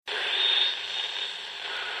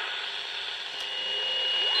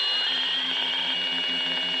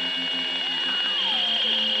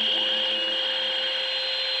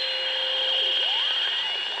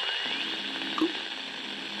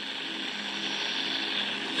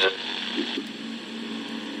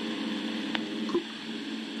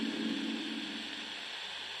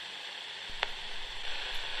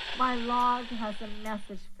My log has a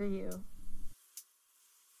message for you.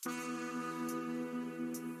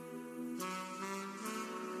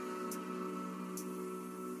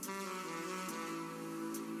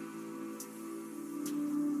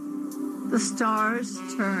 The stars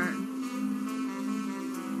turn,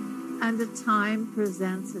 and the time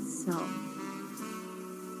presents itself.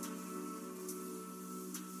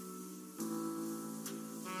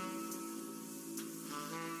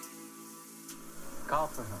 Call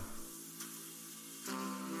for her.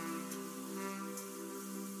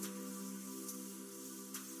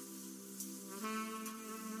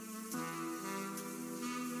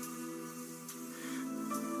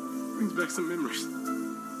 Brings back some memories.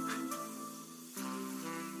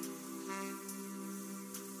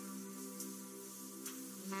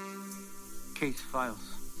 Case files.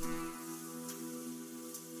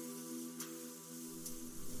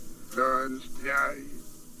 Thursday.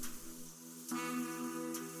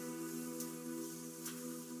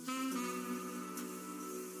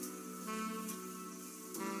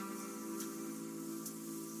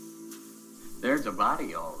 There's a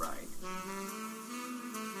body, all right.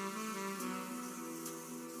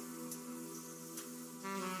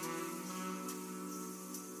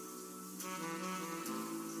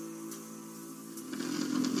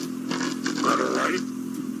 All right.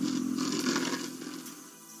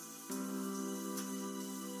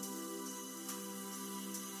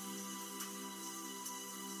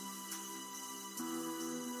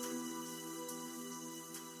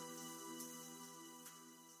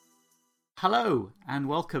 Hello, and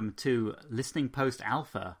welcome to Listening Post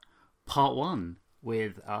Alpha, Part 1,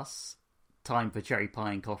 with us, Time for Cherry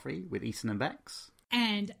Pie and Coffee, with Easton and Bex.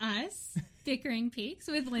 And us, Bickering Peaks,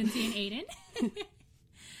 with Lindsay and Aiden.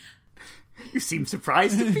 You seem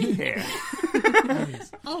surprised to be here.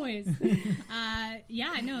 Always.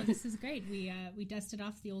 No, this is great. We dusted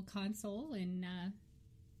off the old console and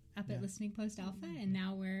up at Listening Post Alpha, and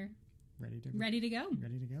now we're ready to go. Ready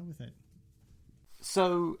to go with it.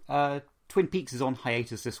 So, Twin Peaks is on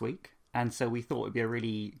hiatus this week, and so we thought it would be a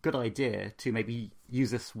really good idea to maybe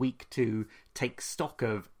use this week to take stock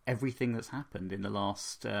of everything that's happened in the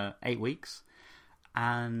last 8 weeks,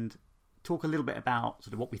 and talk a little bit about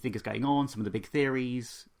sort of what we think is going on, some of the big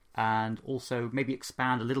theories, and also maybe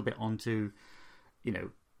expand a little bit onto,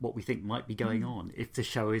 what we think might be going on if the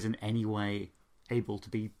show is in any way able to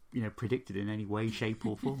be, predicted in any way, shape,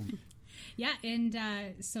 or form. Yeah, and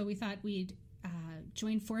so we thought we'd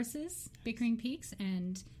join forces, Bickering Peaks,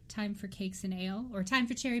 and Time for Cakes and Ale, or Time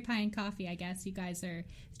for Cherry Pie and Coffee, I guess. You guys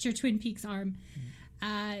it's your Twin Peaks arm.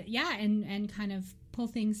 And kind of pull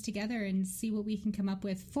things together and see what we can come up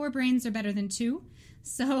with. 4 brains are better than 2.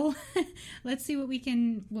 So let's see what we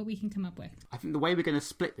can come up with. I think the way we're going to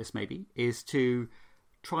split this maybe is to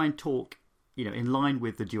try and talk, in line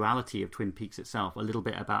with the duality of Twin Peaks itself, a little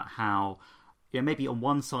bit about how, maybe on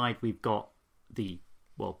one side we've got the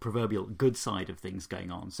proverbial good side of things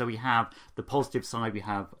going on. So we have the positive side, we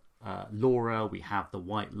have Laura, we have the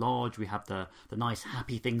White Lodge, we have the nice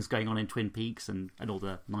happy things going on in Twin Peaks and all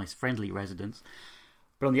the nice friendly residents.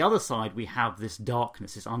 But on the other side, we have this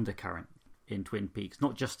darkness, this undercurrent in Twin Peaks,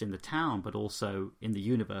 not just in the town, but also in the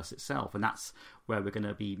universe itself. And that's where we're going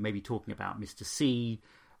to be maybe talking about Mr. C,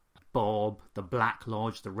 Bob, the Black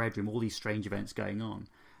Lodge, the Red Room, all these strange events going on.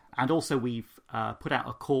 And also we've put out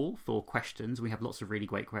a call for questions. We have lots of really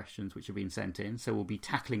great questions which have been sent in. So we'll be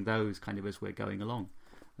tackling those kind of as we're going along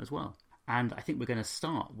as well. And I think we're going to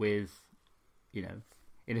start with, in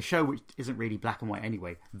a show which isn't really black and white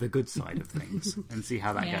anyway, the good side of things and see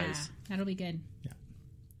how that goes. That'll be good. Yeah.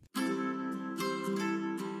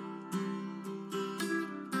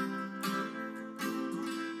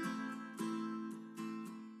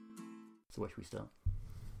 So where should we start?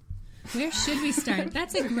 Where should we start?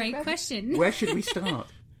 That's a great question. Where should we start?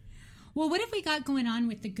 Well, what have we got going on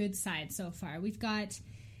with the good side so far? We've got,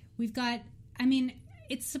 I mean,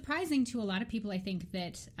 it's surprising to a lot of people, I think,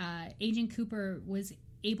 that Agent Cooper was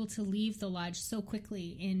able to leave the lodge so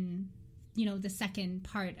quickly in, the second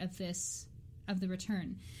part of the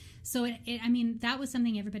return. So, that was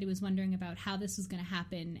something everybody was wondering about, how this was going to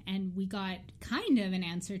happen, and we got kind of an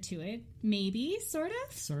answer to it, maybe, sort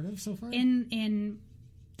of. Sort of, so far? In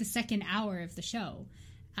the second hour of the show.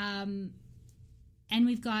 And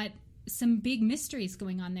we've got some big mysteries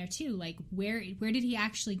going on there too, like where did he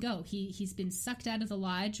actually go? He's been sucked out of the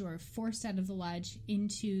lodge or forced out of the lodge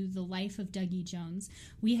into the life of Dougie Jones.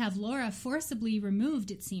 We have Laura forcibly removed,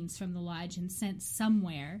 it seems, from the lodge and sent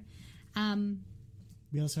somewhere.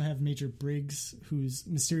 We also have Major Briggs, whose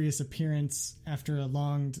mysterious appearance after a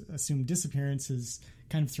long assumed disappearance has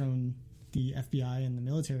kind of thrown the FBI and the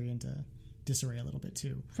military into disarray a little bit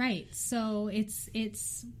too. Right. So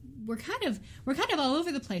we're kind of all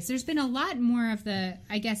over the place. There's been a lot more of the,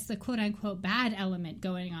 I guess, the quote unquote bad element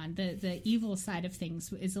going on. The evil side of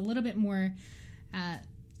things is a little bit more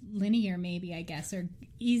linear, maybe, I guess, or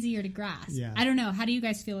easier to grasp. Yeah. I don't know. How do you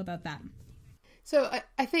guys feel about that? So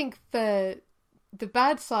I think the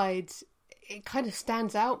bad side, it kind of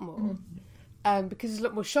stands out more because it's a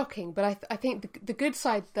lot more shocking. But I think the good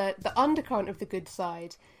side, the undercurrent of the good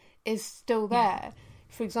side, is still there. Yeah.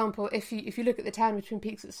 For example, if you look at the town of Twin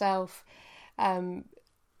Peaks itself, a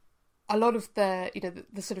lot of the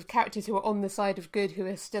sort of characters who are on the side of good who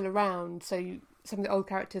are still around. So some of the old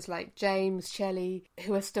characters like James, Shelley,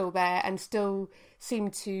 who are still there and still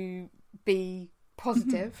seem to be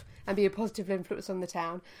positive and be a positive influence on the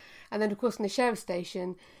town. And then, of course, in the sheriff's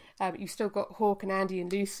station, you've still got Hawk and Andy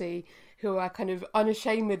and Lucy, who are kind of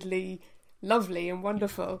unashamedly lovely and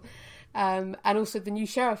wonderful. And also the new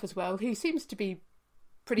sheriff as well, who seems to be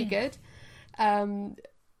pretty good. Even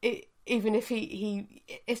if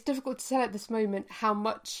it's difficult to tell at this moment how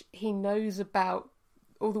much he knows about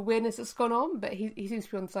all the weirdness that's gone on, but he seems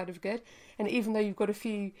to be on the side of good. And even though you've got a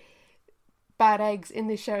few bad eggs in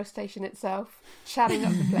the sheriff station itself, chatting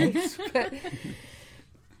up the place,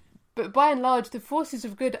 but by and large, the forces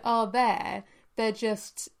of good are there. They're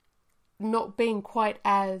just not being quite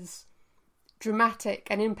as dramatic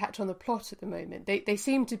an impact on the plot at the moment. They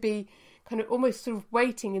seem to be kind of almost sort of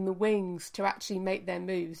waiting in the wings to actually make their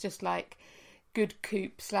moves, just like Good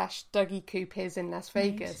Coop / Dougie Coop is in Las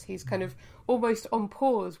Vegas. Right. He's kind of almost on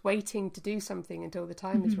pause, waiting to do something until the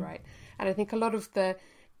time is right. And I think a lot of the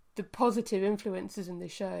positive influences in the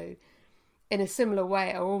show, in a similar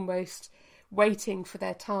way, are almost waiting for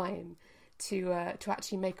their time to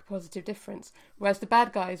actually make a positive difference, whereas the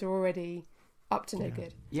bad guys are already up to no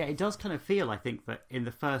good. Yeah, it does kind of feel, I think, that in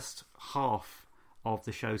the first half of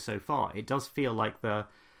the show so far, it does feel like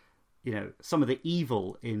some of the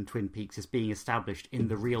evil in Twin Peaks is being established in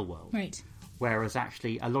the real world. Right. Whereas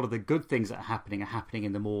actually a lot of the good things that are happening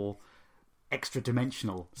in the more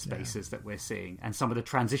extra-dimensional spaces that we're seeing. And some of the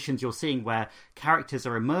transitions you're seeing where characters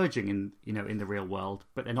are emerging in the real world,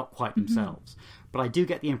 but they're not quite themselves. But I do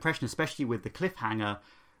get the impression, especially with the cliffhanger,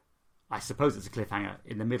 I suppose it's a cliffhanger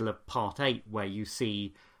in the middle of part 8, where you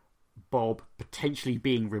see Bob potentially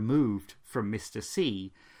being removed from Mr.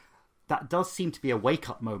 C. That does seem to be a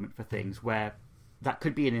wake-up moment for things, where that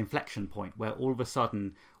could be an inflection point, where all of a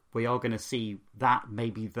sudden we are going to see that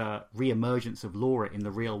maybe the re-emergence of Laura in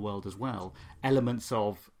the real world as well. Elements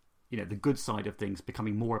of, the good side of things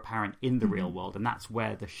becoming more apparent in the real world, and that's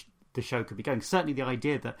where the show could be going. Certainly the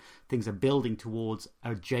idea that things are building towards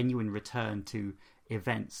a genuine return to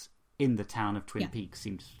events in the town of Twin Peaks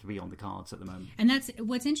seems to be on the cards at the moment. And that's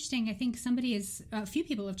what's interesting. I think a few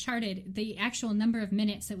people have charted the actual number of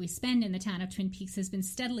minutes that we spend in the town of Twin Peaks has been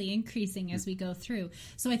steadily increasing as we go through.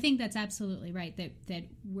 So I think that's absolutely right, that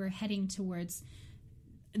we're heading towards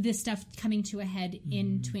this stuff coming to a head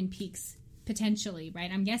in Twin Peaks, potentially, right?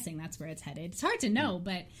 I'm guessing that's where it's headed. It's hard to know,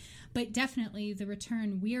 but definitely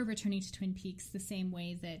we're returning to Twin Peaks the same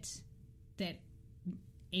way that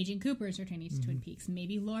Agent Cooper is returning to Twin Peaks.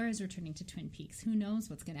 Maybe Laura is returning to Twin Peaks. Who knows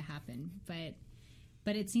what's going to happen?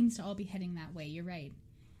 But it seems to all be heading that way. You're right.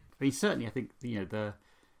 I mean, certainly, I think the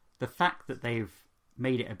fact that they've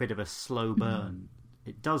made it a bit of a slow burn,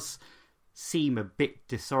 it does seem a bit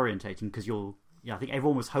disorientating, because I think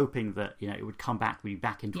everyone was hoping that it would come back, we'd be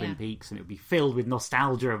back in Twin Peaks, and it would be filled with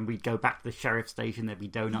nostalgia, and we'd go back to the sheriff's station. There'd be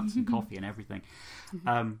donuts and coffee and everything.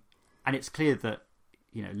 And it's clear that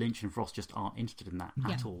Lynch and Frost just aren't interested in that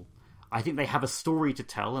at all. I think they have a story to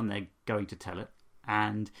tell, and they're going to tell it.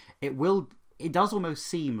 And it does almost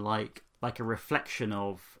seem like a reflection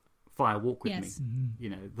of Fire Walk With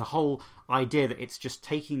Me. The whole idea that it's just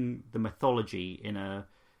taking the mythology in a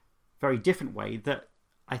very different way that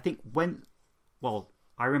I think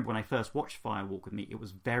I remember when I first watched Fire Walk With Me, it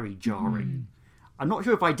was very jarring. I'm not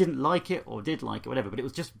sure if I didn't like it or did like it, whatever, but it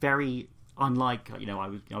was just very unlike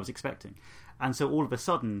I was expecting. And so all of a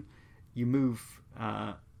sudden, you move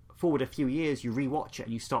forward a few years, you rewatch it,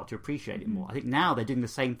 and you start to appreciate it more. I think now they're doing the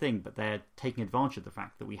same thing, but they're taking advantage of the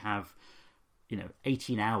fact that we have,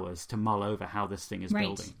 18 hours to mull over how this thing is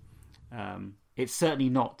building. It's certainly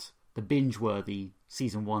not the binge-worthy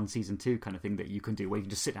season 1, season 2 kind of thing that you can do, where you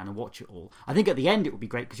can just sit down and watch it all. I think at the end it would be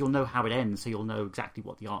great, because you'll know how it ends, so you'll know exactly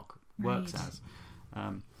what the arc works as.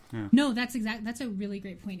 Yeah. No, that's a really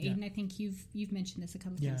great point, Aidan. I think you've mentioned this a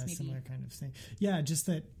couple of times. Yeah, similar kind of thing. Yeah, just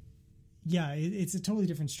that yeah, it's a totally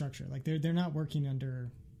different structure. Like they're not working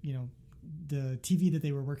under, you know, the TV that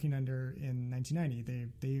they were working under in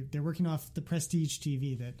 1990. They're working off the prestige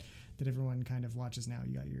TV that everyone kind of watches now.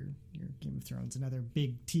 You got your Game of Thrones and other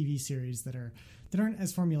big TV series that aren't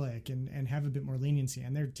as formulaic and have a bit more leniency,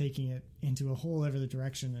 and they're taking it into a whole other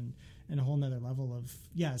direction and a whole nother level of,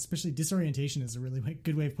 yeah, especially disorientation is a really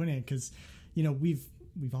good way of putting it, because, you know, we've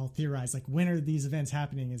all theorized, like, when are these events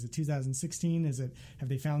happening? Is it 2016? Have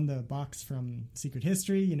they found the box from Secret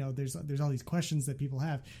History? You know, there's all these questions that people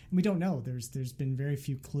have, and we don't know. There's been very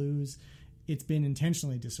few clues. It's been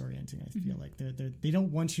intentionally disorienting. I feel like they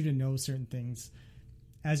don't want you to know certain things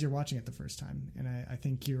as you're watching it the first time. And I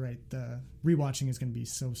think you're right. The rewatching is going to be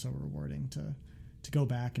so rewarding to go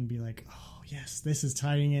back and be like, oh yes, this is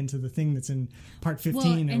tying into the thing that's in part 15.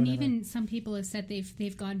 Well, and whatever. even some people have said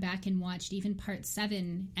they've gone back and watched even part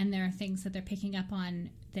 7, and there are things that they're picking up on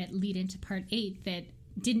that lead into part 8 that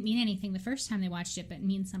didn't mean anything the first time they watched it, but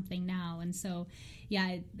mean something now. And so,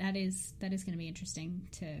 yeah, that is going to be interesting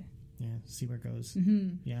to see where it goes.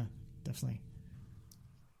 Mm-hmm. Yeah, definitely.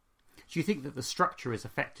 Do you think that the structure is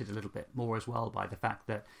affected a little bit more as well by the fact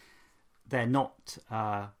that they're not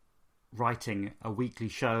writing a weekly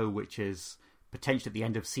show which is potentially at the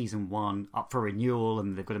end of season 1 up for renewal,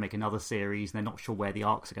 and they've got to make another series and they're not sure where the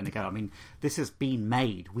arcs are going to go? I mean, this has been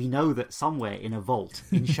made. We know that somewhere in a vault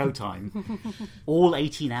in Showtime all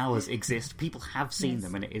 18 hours exist. People have seen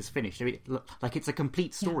them and it is finished. I mean, look, like, it's a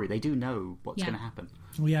complete story. They do know what's going to happen.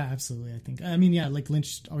 Well, yeah, absolutely. I mean, like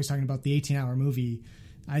Lynch always talking about the 18-hour movie.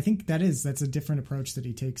 I think that's a different approach that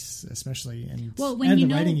he takes, especially, and when you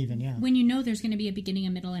know, writing even, yeah. When you know there's going to be a beginning,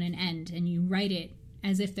 a middle, and an end, and you write it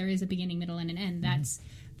as if there is a beginning, middle, and an end,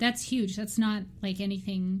 that's huge. That's not like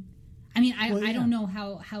anything. I mean, I don't know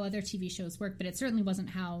how other TV shows work, but it certainly wasn't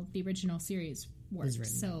how the original series worked.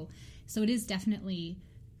 So it is definitely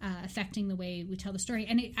affecting the way we tell the story,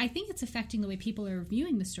 and I think it's affecting the way people are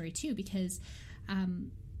viewing the story too, because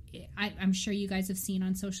I'm sure you guys have seen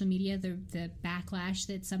on social media the backlash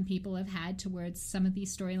that some people have had towards some of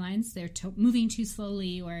these storylines. They're moving too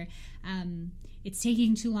slowly, or it's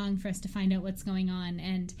taking too long for us to find out what's going on.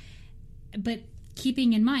 But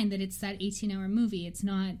keeping in mind that it's that 18-hour movie, it's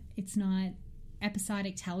not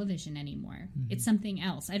episodic television anymore. Mm-hmm. It's something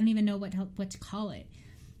else. I don't even know what to call it.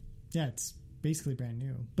 Yeah, it's basically brand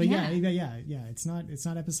new. But yeah, it's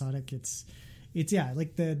not episodic. It's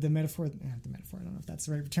like the metaphor. The metaphor. I don't know if that's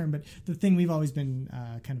the right term, but the thing we've always been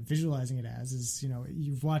kind of visualizing it as is, you know,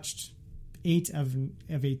 you've watched 8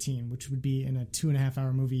 of 18, which would be in a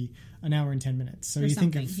 2.5-hour movie, an hour and 10 minutes. So you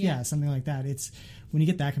think of something like that. It's when you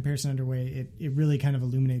get that comparison underway, it really kind of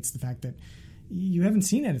illuminates the fact that you haven't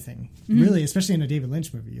seen anything really, especially in a David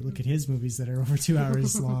Lynch movie. You look at his movies that are over 2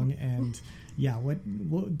 hours long, and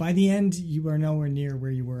what by the end you are nowhere near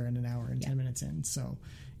where you were in an hour and 10 minutes in. So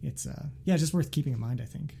it's just worth keeping in mind, I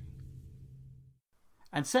think.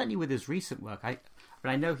 And certainly with his recent work,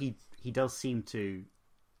 I know he does seem to,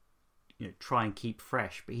 you know, try and keep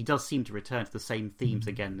fresh, but he does seem to return to the same themes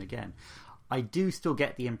again and again. I do still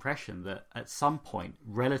get the impression that at some point,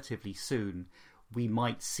 relatively soon, we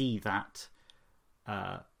might see that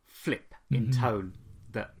flip in tone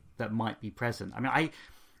that might be present. I mean,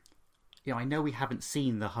 I know we haven't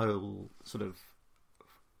seen the whole sort of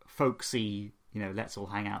folksy, you know, let's all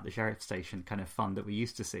hang out at the sheriff's station kind of fun that we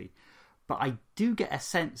used to see. But I do get a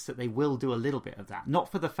sense that they will do a little bit of that. Not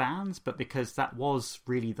for the fans, but because that was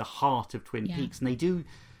really the heart of Twin Peaks. And they do,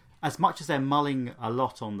 as much as they're mulling a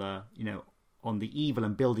lot on the, you know, on the evil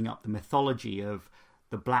and building up the mythology of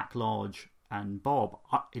the Black Lodge and Bob,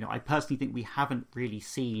 I personally think we haven't really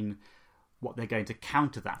seen what they're going to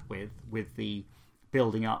counter that with the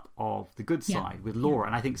building up of the good side with Laura.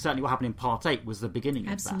 And I think certainly what happened in part 8 was the beginning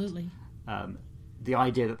of that. Absolutely. The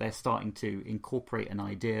idea that they're starting to incorporate an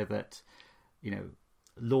idea that, you know,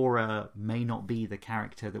 Laura may not be the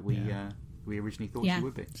character that we originally thought she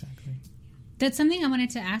would be. Exactly. That's something I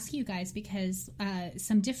wanted to ask you guys, because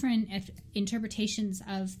some different interpretations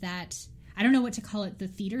of that, I don't know what to call it, the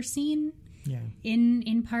theater scene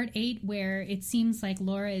in part 8, where it seems like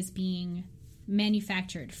Laura is being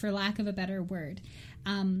manufactured, for lack of a better word.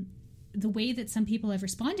 The way that some people have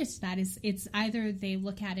responded to that is it's either they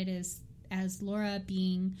look at it as Laura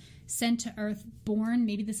being sent to Earth, born,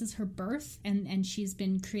 maybe this is her birth, and she's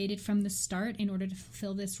been created from the start in order to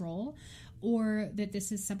fulfill this role, or that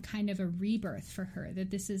this is some kind of a rebirth for her, that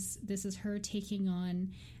this is her taking on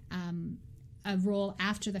a role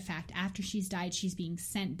after the fact, after she's died, she's being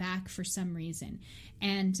sent back for some reason.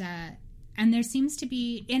 And there seems to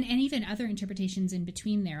be, and even other interpretations in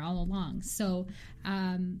between there all along. So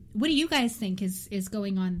what do you guys think is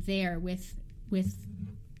going on there with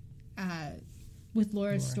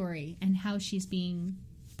Laura's story and how she's being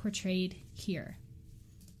portrayed here.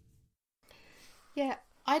 Yeah,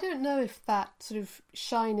 I don't know if that sort of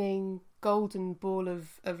shining golden ball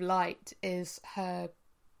of light is her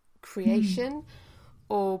creation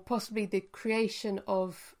or possibly the creation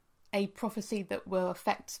of a prophecy that will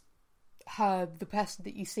affect her, the person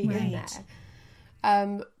that you see in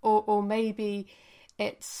there. Or maybe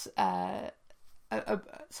it's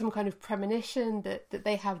some kind of premonition that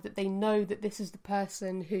they have, that they know that this is the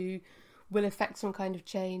person who will affect some kind of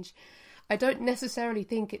change. I don't necessarily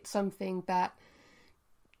think it's something that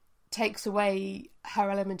takes away her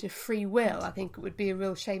element of free will. I think it would be a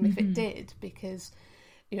real shame if it did, because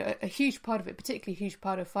a huge part of it, particularly a huge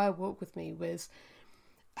part of Fire Walk with Me, was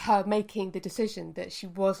her making the decision that she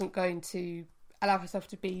wasn't going to allow herself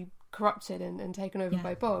to be corrupted and taken over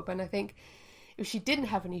by Bob. And I think if she didn't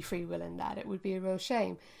have any free will in that, it would be a real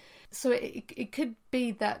shame. So it could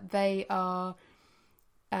be that they are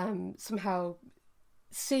somehow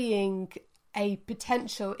seeing a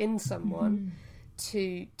potential in someone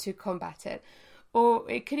to combat it. Or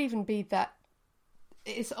it could even be that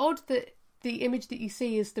it's odd that the image that you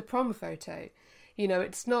see is the prom photo.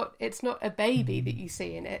 It's not a baby that you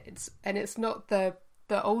see in it. It's not the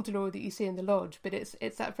older Laura that you see in the lodge, but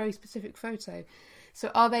it's that very specific photo. So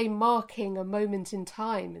are they marking a moment in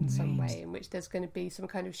time in some way in which there's going to be some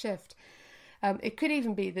kind of shift? It could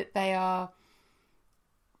even be that they are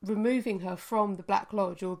removing her from the Black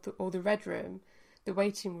Lodge or the Red Room, the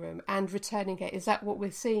waiting room, and returning her. Is that what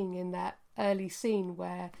we're seeing in that early scene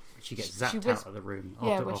where she gets zapped out of the room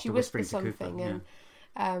after she whispers something?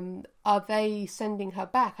 And are they sending her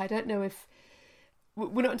back? I don't know if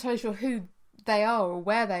we're not entirely sure who they are or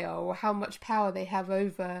where they are or how much power they have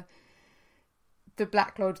over the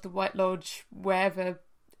Black Lodge, the White Lodge, wherever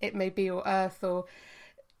it may be, or Earth. Or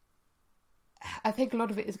I think a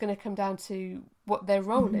lot of it is going to come down to what their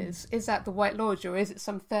role is. Is that the White Lodge, or is it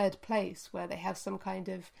some third place where they have some kind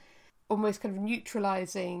of almost kind of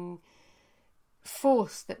neutralizing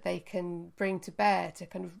force that they can bring to bear to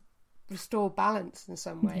kind of restore balance in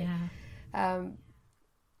some way?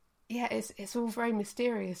 It's all very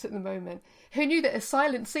mysterious at the moment. Who knew that a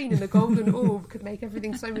silent scene in the Golden Orb could make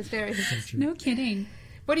everything so mysterious? No kidding.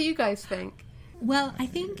 What do you guys think? Well, I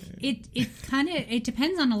think it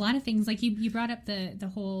depends on a lot of things. Like you brought up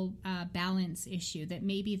the whole balance issue, that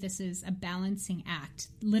maybe this is a balancing act,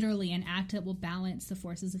 literally an act that will balance the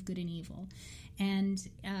forces of good and evil. And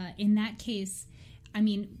in that case, I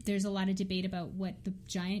mean, there's a lot of debate about what the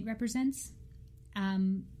giant represents.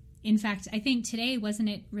 In fact, I think today, wasn't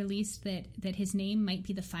it released that his name might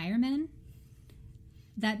be the Fireman?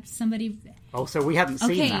 That somebody. Oh, so we hadn't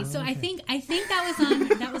seen that. Okay, so I think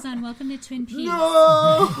that was on Welcome to Twin Peaks.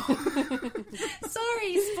 No.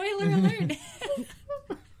 Sorry, spoiler alert.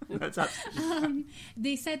 That's absolutely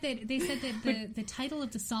They said that the title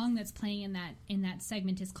of the song that's playing in that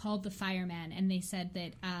segment is called The Fireman, and they said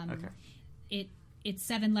that it's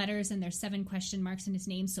 7 letters and there's 7 question marks in his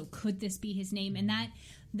name. So could this be his name? And that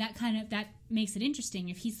makes it interesting.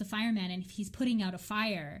 If he's the fireman and if he's putting out a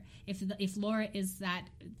fire, if Laura is that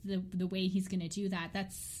the way he's going to do that,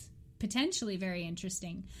 that's potentially very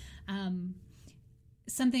interesting.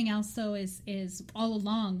 Something else though is all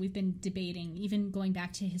along we've been debating, even going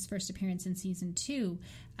back to his first appearance in season 2,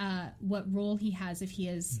 what role he has, if he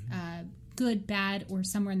is good, bad, or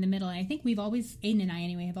somewhere in the middle. And I think Aiden and I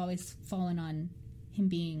anyway, have always fallen on him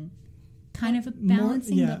being kind of a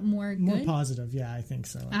balancing, but more good. More positive, yeah, I think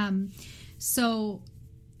so. So,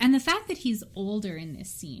 and the fact that he's older in this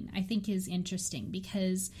scene, I think is interesting,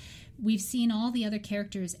 because we've seen all the other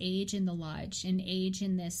characters age in the lodge and age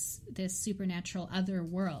in this supernatural other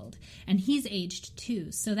world, and he's aged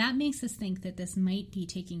too. So that makes us think that this might be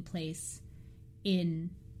taking place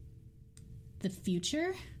in the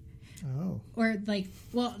future. Oh. Or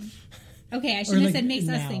okay, I shouldn't have said makes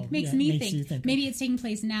us think. Makes me think. Maybe it's taking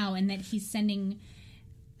place now, and that he's sending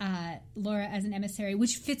Laura as an emissary,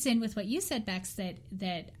 which fits in with what you said, Bex,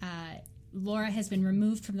 that Laura has been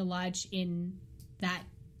removed from the lodge in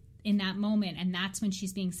that moment, and that's when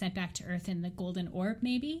she's being sent back to Earth in the Golden Orb,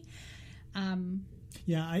 maybe.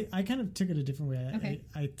 Yeah, I kind of took it a different way. Okay.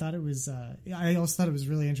 I thought it was. I also thought it was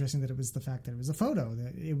really interesting that it was the fact that it was a photo.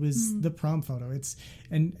 That it was the prom photo.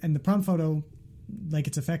 And the prom photo, like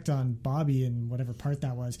its effect on Bobby and whatever part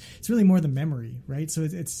that was, it's really more the memory, right? So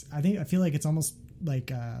I feel like it's almost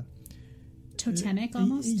like totemic,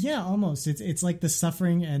 almost. Yeah, almost. It's like the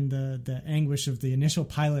suffering and the anguish of the initial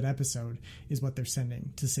pilot episode is what they're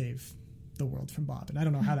sending to save the world from Bob. And I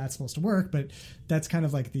don't know how that's supposed to work, but that's kind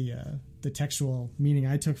of like the textual meaning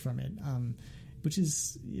I took from it, which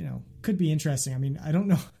is, could be interesting. I mean, I don't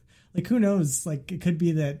know. like who knows? Like it could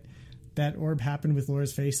be that orb happened with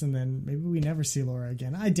Laura's face, and then maybe we never see Laura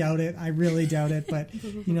again. I doubt it. I really doubt it. But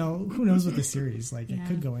you know, who knows with the series? Like it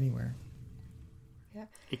could go anywhere. Yeah.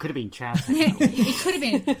 It could have been Chaz. It could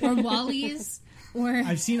have been, or Wally's, or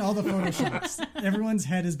I've seen all the photoshops. Everyone's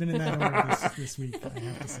head has been in that orb this week. I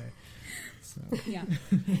have to say. So. yeah.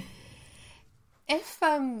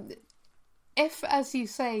 If as you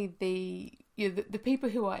say the people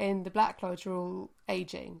who are in the Black Lodge are all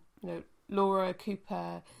aging, you know, Laura,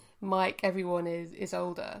 Cooper, Mike, everyone is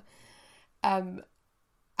older, and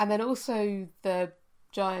then also the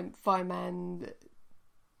giant fireman,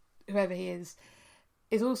 whoever he is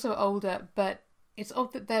also older, but it's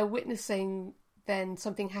odd that they're witnessing then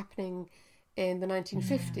something happening in the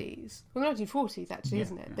 1950s, well, the 1940s actually,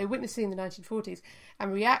 isn't it? Yeah. They're witnessing the 1940s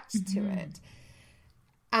and react to it.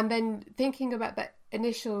 And then thinking about that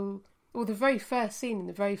initial, or the very first scene in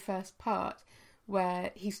the very first part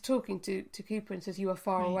where he's talking to Cooper and says, "You are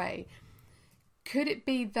far away." Could it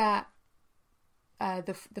be that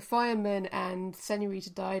the fireman and Senorita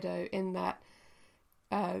Dido in that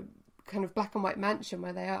kind of black and white mansion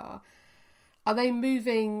where they are they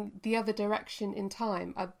moving the other direction in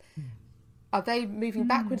time? Are they moving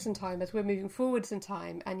backwards in time as we're moving forwards in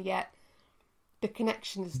time, and yet the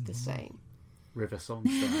connection is the same? River Song.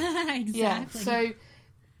 Exactly. Yeah,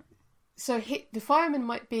 so the fireman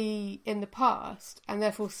might be in the past and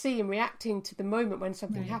therefore see him reacting to the moment when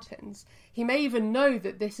something happens. He may even know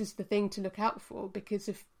that this is the thing to look out for, because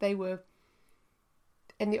if they were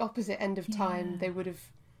in the opposite end of time, they would have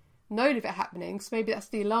known of it happening. So maybe that's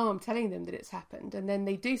the alarm telling them that it's happened, and then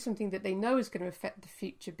they do something that they know is going to affect the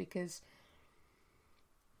future because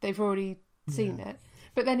they've already seen it.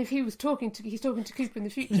 But then if he's talking to Cooper in the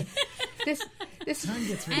future, this time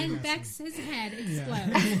gets really and messy. Bex's head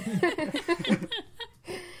explodes.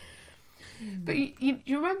 But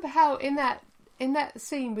you remember how in that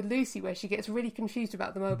scene with Lucy where she gets really confused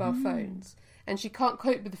about the mobile phones and she can't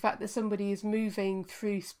cope with the fact that somebody is moving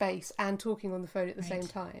through space and talking on the phone at the same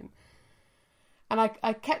time. And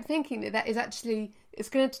I kept thinking that is actually, it's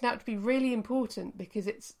going to turn out to be really important, because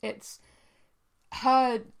it's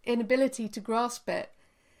her inability to grasp it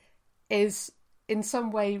is in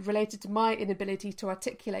some way related to my inability to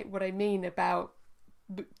articulate what I mean about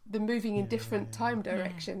the moving in different time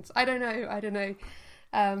directions. I don't know.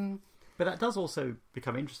 But that does also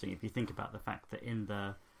become interesting if you think about the fact that in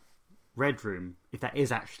the Red Room, if that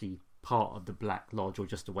is actually part of the Black Lodge or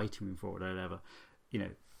just a waiting room for it or whatever, you know,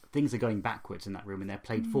 things are going backwards in that room and they're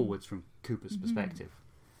played forwards from Cooper's perspective.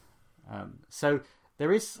 So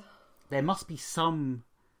there must be some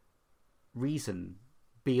reason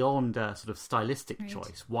beyond a sort of stylistic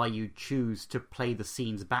choice why you choose to play the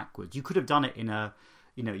scenes backwards. You could have done it in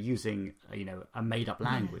using a made up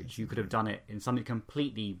language. You could have done it in something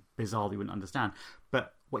completely bizarre that you wouldn't understand.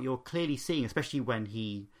 But what you're clearly seeing, especially when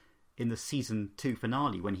in the season 2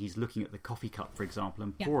 finale, when he's looking at the coffee cup, for example,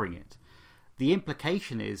 and pouring it, the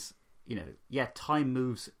implication is, time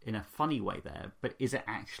moves in a funny way there, but is it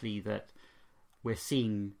actually that we're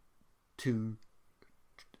seeing two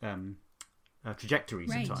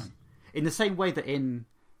trajectories in time? In the same way that in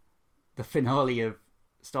the finale of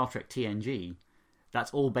Star Trek TNG,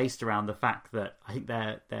 that's all based around the fact that I think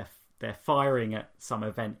they're firing at some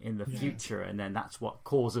event in the future, and then that's what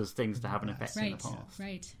causes things to have an effect in the past.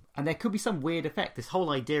 Right. And there could be some weird effect. This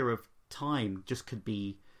whole idea of time just could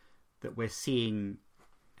be that we're seeing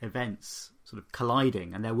events sort of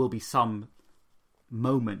colliding, and there will be some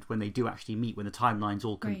moment when they do actually meet, when the timelines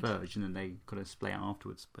all converge, and then they kind of splay out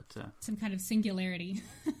afterwards. But some kind of singularity.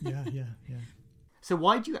 Yeah. So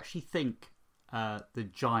why do you actually think the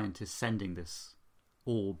Giant is sending this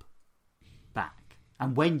orb back?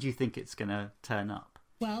 And when do you think it's going to turn up?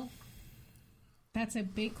 Well, that's a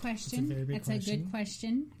big question. That's a very big question. A good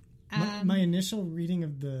question. My initial reading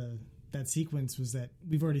of that sequence was that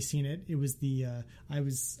we've already seen it. It was I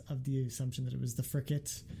was of the assumption that it was the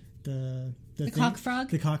frigate, the cock frog.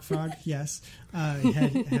 The cock frog, yes,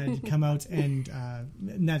 had come out, and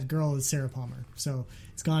that girl is Sarah Palmer. So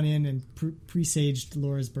it's gone in and presaged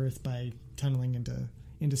Laura's birth by tunneling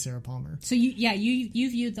into Sarah Palmer. So you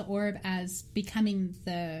viewed the orb as becoming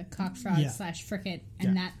the cock frog / frigate,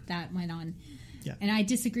 and that went on. Yeah. And I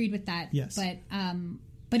disagreed with that. Yes.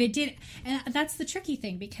 But it did, and that's the tricky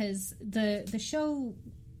thing, because the show,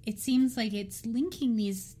 it seems like it's linking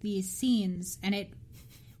these scenes, and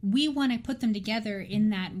we want to put them together in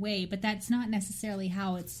that way, but that's not necessarily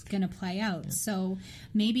how it's going to play out. Yeah. So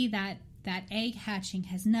maybe that egg hatching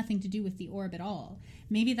has nothing to do with the orb at all.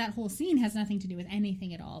 Maybe that whole scene has nothing to do with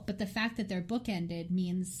anything at all. But the fact that they're bookended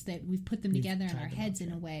means that we've put them together in our heads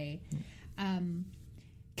in a way.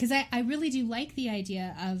 because I really do like the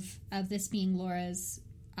idea of this being Laura's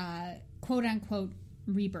quote unquote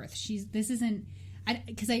rebirth. This isn't,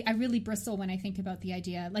 because I really bristle when I think about the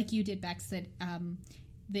idea, like you did, Bex,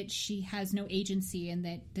 that she has no agency and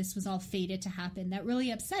that this was all fated to happen. That really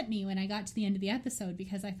upset me when I got to the end of the episode,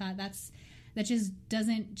 because I thought that just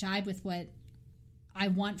doesn't jibe with what I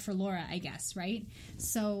want for Laura, I guess, right?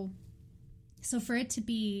 So for it to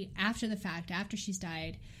be after the fact, after she's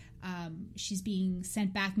died, she's being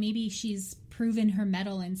sent back. Maybe she's proven her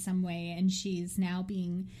mettle in some way and she's now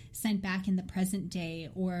being sent back in the present day,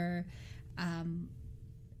 or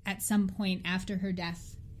at some point after her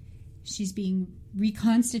death, she's being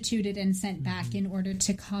reconstituted and sent back in order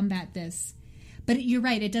to combat this. But you're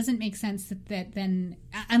right, it doesn't make sense that then,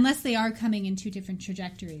 unless they are coming in two different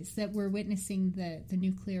trajectories, that we're witnessing the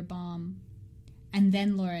nuclear bomb and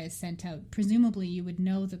then Laura is sent out. Presumably you would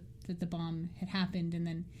know that the bomb had happened and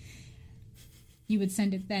then you would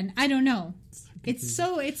send it then. I don't know. It's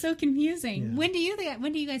so confusing. Yeah. When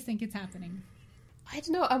do you guys think it's happening? I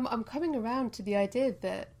don't know. I'm coming around to the idea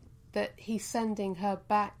that he's sending her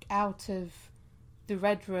back out of the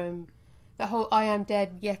Red Room, the whole "I am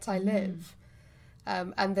dead yet I live,"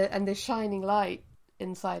 and the shining light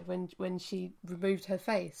inside when she removed her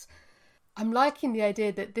face. I'm liking the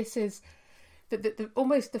idea that this is that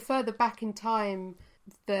almost the further back in time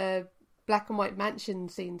the black and white mansion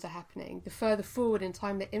scenes are happening, the further forward in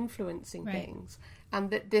time they're influencing things, and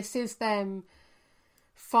that this is them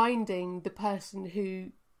finding the person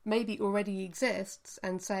who maybe already exists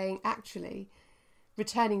and saying, actually,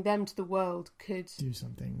 returning them to the world could do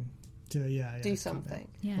something. Do something.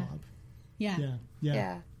 Yeah. Bob.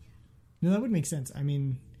 Yeah. No, that would make sense. I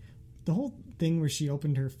mean, the whole thing where she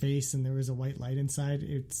opened her face and there was a white light inside,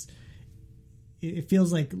 it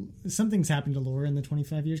feels like something's happened to Laura in the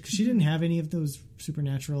 25 years, because she didn't have any of those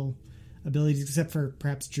supernatural abilities except for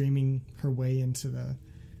perhaps dreaming her way into the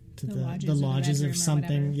lodges of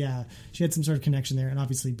something. Yeah, she had some sort of connection there, and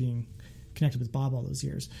obviously being connected with Bob all those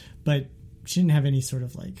years, but she didn't have any sort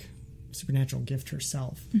of like supernatural gift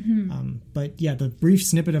herself. But yeah, the brief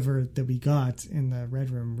snippet of her that we got in the Red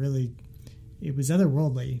Room, really, it was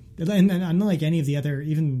otherworldly, and unlike any of the other,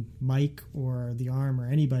 even Mike or the Arm or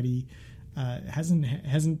anybody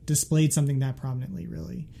hasn't displayed something that prominently,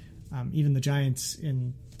 really. Even the Giants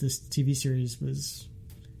in this TV series was,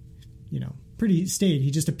 pretty staid.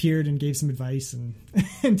 He just appeared and gave some advice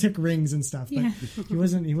and took rings and stuff. But he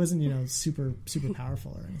wasn't super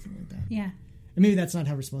powerful or anything like that. Yeah. And maybe that's not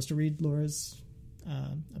how we're supposed to read Laura's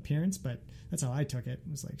appearance, but that's how I took it.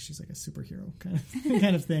 It was like she's like a superhero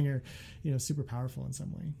kind of thing, or super powerful in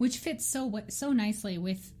some way. Which fits so nicely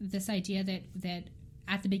with this idea that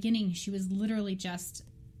at the beginning she was literally just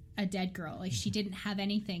a dead girl. Like, she didn't have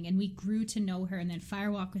anything, and we grew to know her, and then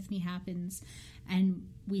Fire Walk With Me happens and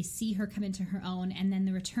we see her come into her own, and then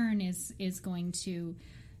the return is going to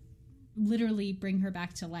literally bring her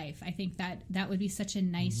back to life. I think that would be such a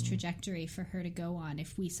nice trajectory for her to go on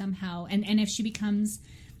if we somehow and if she becomes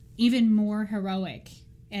even more heroic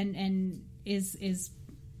and is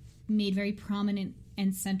made very prominent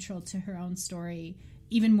and central to her own story,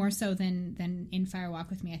 even more so than in Fire Walk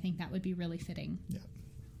With Me. I think that would be really fitting. Yeah.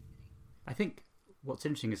 I think what's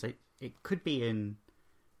interesting is it could be in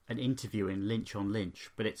an interview in Lynch on Lynch,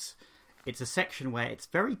 but it's a section where it's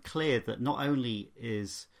very clear that not only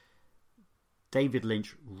is David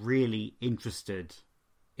Lynch really interested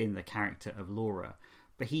in the character of Laura,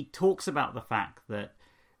 but he talks about the fact that,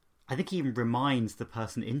 I think he even reminds the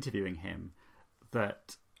person interviewing him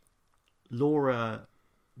that Laura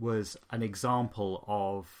was an example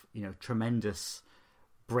of, tremendous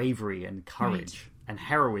bravery and courage and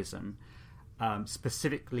heroism,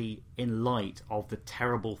 specifically in light of the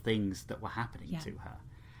terrible things that were happening to her.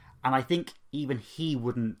 And I think even he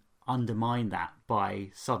wouldn't undermine that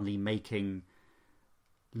by suddenly making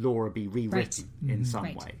Laura be rewritten in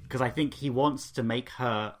some way. Because I think he wants to make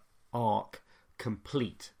her arc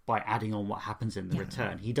complete by adding on what happens in the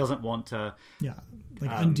return. He doesn't want to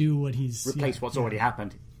undo what he's... replace what's already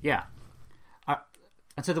happened. Yeah.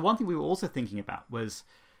 And so the one thing we were also thinking about was,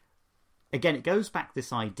 again, it goes back to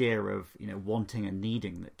this idea of, wanting and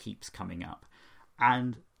needing that keeps coming up.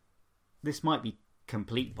 And this might be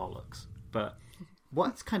complete bollocks, but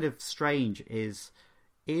what's kind of strange is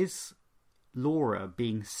Laura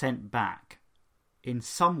being sent back in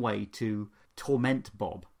some way to torment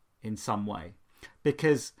Bob in some way,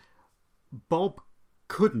 because Bob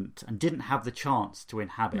couldn't and didn't have the chance to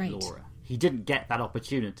inhabit Laura. He didn't get that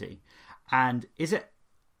opportunity. And is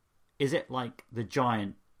it like the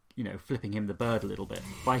Giant, flipping him the bird a little bit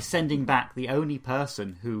by sending back the only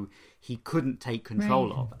person who he couldn't take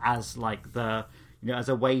control of as like the as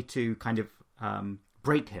a way to kind of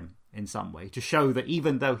break him in some way, to show that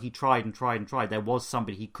even though he tried and tried and tried, there was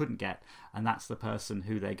somebody he couldn't get, and that's the person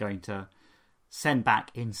who they're going to send back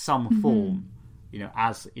in some form,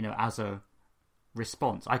 as a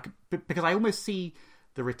response. Because I almost see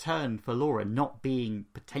the return for Laura not being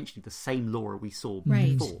potentially the same Laura we saw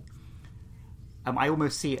before. I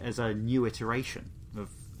almost see it as a new iteration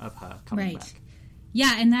of her coming back.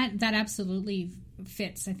 Yeah, and that absolutely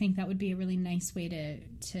fits. I think that would be a really nice way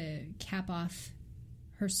to cap off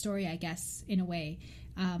her story, I guess, in a way.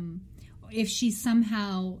 If she's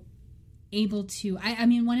somehow able to... I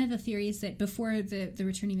mean, one of the theories that before the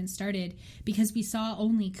return even started, because we saw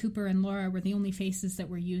only Cooper and Laura were the only faces that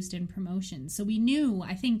were used in promotion. So we knew,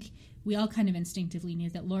 I think we all kind of instinctively knew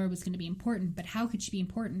that Laura was going to be important, but how could she be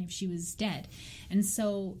important if she was dead? And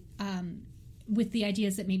so... with the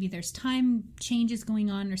ideas that maybe there's time changes going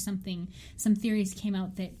on or something, some theories came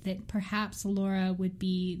out that perhaps Laura would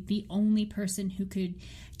be the only person who could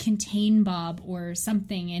contain Bob or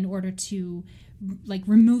something in order to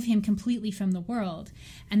remove him completely from the world.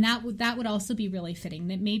 And that would also be really fitting,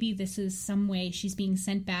 that maybe this is some way she's being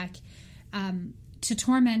sent back to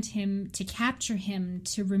torment him, to capture him,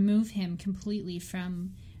 to remove him completely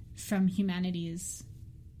from humanity's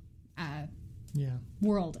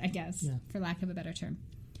world, I guess, for lack of a better term.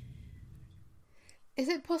 Is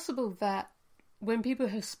it possible that when people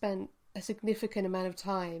have spent a significant amount of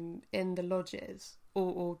time in the lodges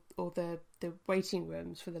or the waiting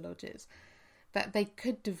rooms for the lodges, that they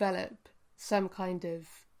could develop some kind of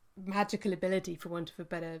magical ability, for want of a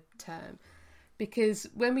better term? Because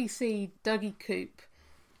when we see Dougie Coop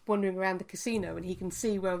wandering around the casino and he can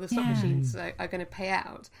see where all the slot machines are going to pay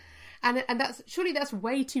out, and that's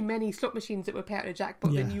way too many slot machines that would pay out a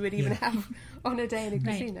jackpot than you would even have on a day in a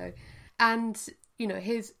casino. And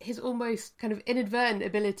his almost kind of inadvertent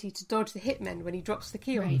ability to dodge the hitmen when he drops the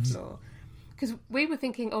key on the floor. Because we were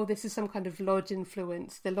thinking, this is some kind of lodge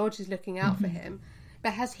influence. The lodge is looking out for him.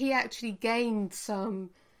 But has he actually gained some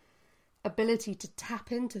ability to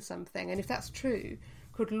tap into something? And if that's true,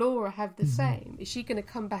 could Laura have the same? Is she going to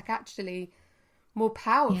come back actually more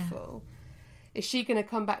powerful? Yeah. Is she going to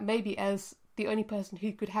come back maybe as the only person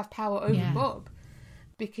who could have power over Bob?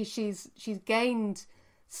 Because she's gained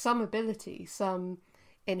some ability, some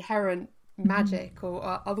inherent magic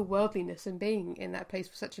or otherworldliness in being in that place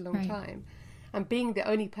for such a long time. And being the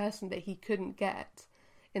only person that he couldn't get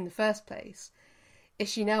in the first place. Is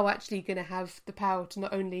she now actually going to have the power to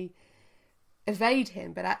not only evade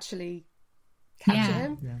him, but actually capture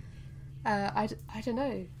him? Yeah. I don't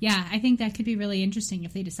know. Yeah, I think that could be really interesting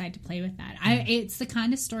if they decide to play with that. It's the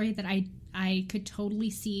kind of story that I could totally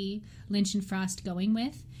see Lynch and Frost going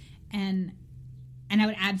with, and I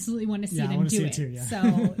would absolutely want to see them do it. Too,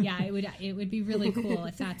 So it would be really cool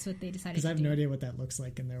if that's what they decided to do. Because I have no idea what that looks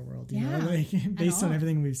like in their world. You know? Based on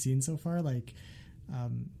everything we've seen so far,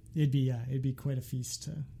 it'd be quite a feast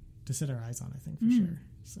to set our eyes on, I think, for sure.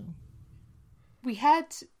 So we had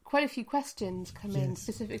quite a few questions come in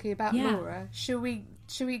specifically about Laura. Should we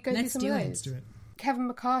go through some of those? Let's do it. Kevin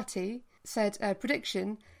McCarty said,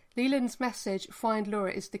 prediction, Leland's message, find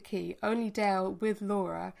Laura is the key. Only Dale with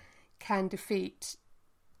Laura can defeat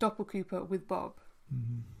Doppelcooper with Bob.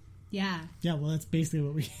 Mm-hmm. Yeah. Yeah, well, that's basically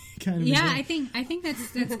what we kind of I think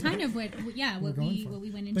that's kind of what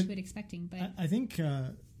we went into it expecting. But I think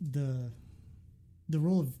the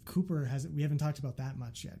role of Cooper we haven't talked about that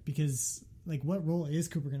much yet, because what role is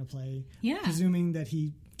Cooper going to play? Yeah. Presuming that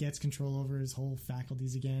he gets control over his whole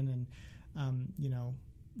faculties again, and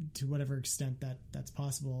to whatever extent that's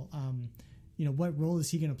possible. What role is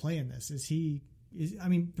he going to play in this?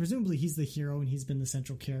 Presumably he's the hero and he's been the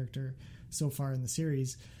central character so far in the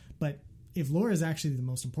series. But if Laura is actually the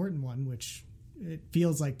most important one, which it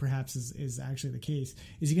feels like perhaps is actually the case,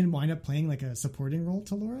 is he going to wind up playing a supporting role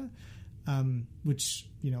to Laura? Which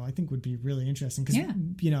I think would be really interesting, because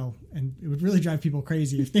and it would really drive people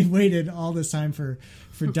crazy if they waited all this time for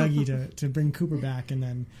Dougie to bring Cooper back, and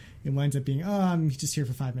then it winds up being I'm just here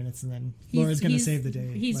for 5 minutes, and then Laura's going to save the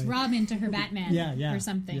day. He's Robin to her Batman, or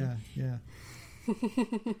something. Yeah. I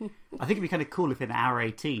think it'd be kind of cool if in hour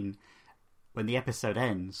 18, when the episode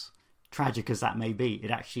ends, tragic as that may be, it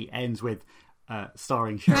actually ends with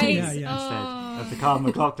starring Cheryl instead of the Carl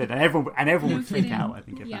McLaughlin, and everyone would freak out, I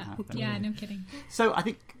think, if that happened. Yeah, no kidding. So I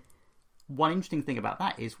think one interesting thing about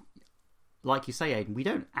that is, like you say, Aidan, we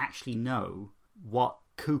don't actually know what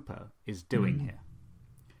Cooper is doing here.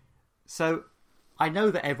 So I know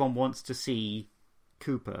that everyone wants to see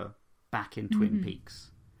Cooper back in Twin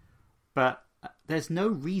Peaks, but there's no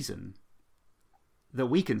reason that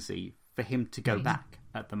we can see for him to go back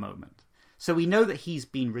at the moment. So we know that he's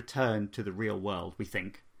been returned to the real world, we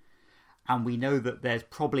think. And we know that there's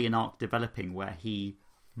probably an arc developing where he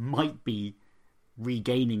might be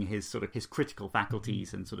regaining his sort of his critical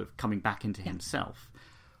faculties and sort of coming back into himself.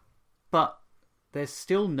 But there's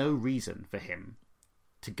still no reason for him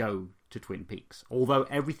to go to Twin Peaks, although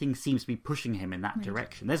everything seems to be pushing him in that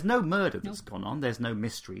direction. There's no murder that's gone on. There's no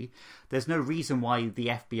mystery. There's no reason why the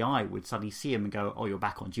FBI would suddenly see him and go, "Oh, you're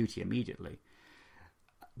back on duty immediately."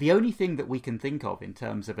 The only thing that we can think of in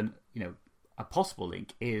terms of a possible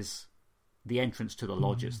link is the entrance to the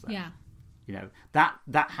lodges there. Yeah.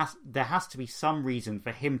 There has to be some reason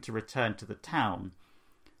for him to return to the town,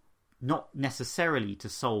 not necessarily to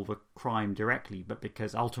solve a crime directly, but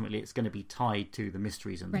because ultimately it's going to be tied to the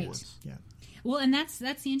mysteries in the woods. Yeah. Well, and that's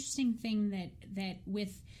the interesting thing that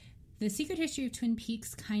with the Secret History of Twin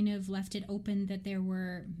Peaks kind of left it open that there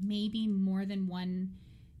were maybe more than one.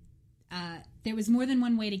 There was more than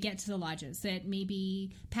one way to get to the lodges, that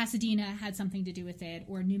maybe Pasadena had something to do with it,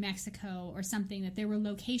 or New Mexico, or something, that there were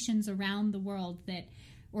locations around the world that,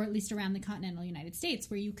 or at least around the continental United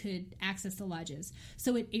States, where you could access the lodges.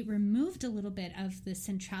 So it removed a little bit of the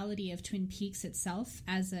centrality of Twin Peaks itself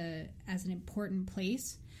as an important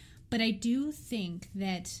place. But I do think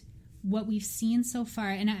that what we've seen so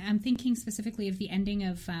far, and I'm thinking specifically of the ending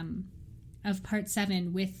of Part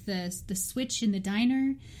 7 with the switch in the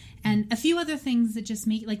diner, and a few other things that just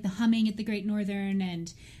make, like the humming at the Great Northern,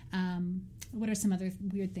 and what are some other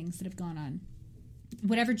weird things that have gone on?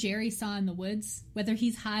 Whatever Jerry saw in the woods, whether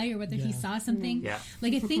he's high or whether he saw something. Yeah.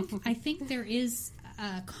 Like I think there is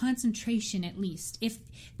a concentration, at least. If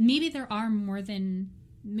maybe there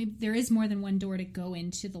is more than one door to go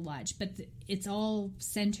into the lodge, but it's all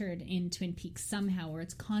centered in Twin Peaks somehow, or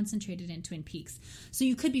it's concentrated in Twin Peaks. So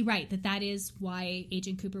you could be right that is why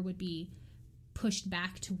Agent Cooper would be pushed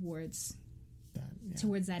back towards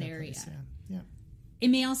that area. Place, yeah. It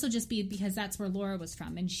may also just be because that's where Laura was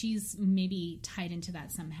from, and she's maybe tied into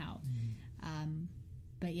that somehow.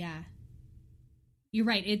 But yeah, you're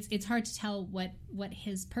right. It's hard to tell what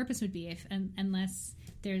his purpose would be unless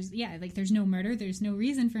there's no murder. There's no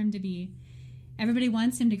reason for him to be. Everybody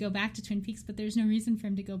wants him to go back to Twin Peaks, but there's no reason for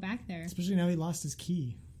him to go back there. Especially now he lost his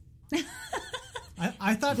key.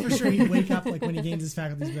 I thought for sure he'd wake up like when he gains his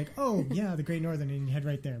faculties, be like, "Oh yeah, the Great Northern," and he'd head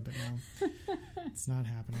right there. But no, it's not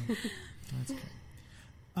happening. That's okay.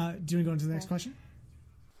 Do you want to go into the next question?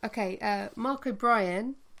 Okay, Mark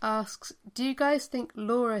O'Brien asks, do you guys think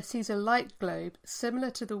Laura sees a light globe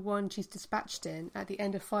similar to the one she's dispatched in at the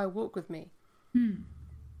end of Fire Walk With Me?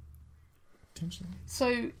 Potentially.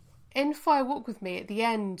 So, in Fire Walk With Me, at the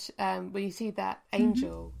end, where you see that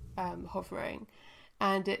angel hovering,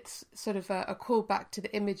 and it's sort of a callback to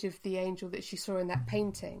the image of the angel that she saw in that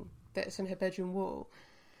painting that's on her bedroom wall.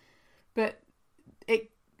 But it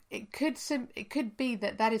could be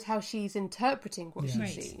that is how she's interpreting what she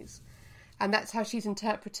sees, and that's how she's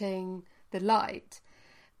interpreting the light.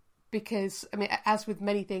 Because I mean, as with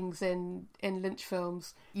many things in Lynch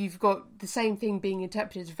films, you've got the same thing being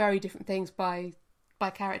interpreted as very different things by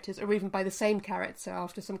characters, or even by the same character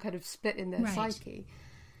after some kind of split in their psyche.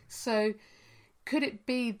 So, could it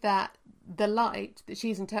be that the light that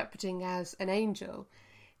she's interpreting as an angel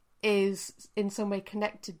is in some way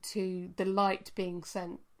connected to the light being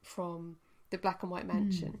sent from the black and white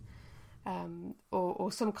mansion,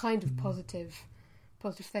 or some kind of positive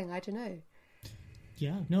thing? I don't know.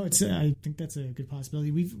 Yeah, no, it's. I think that's a good possibility.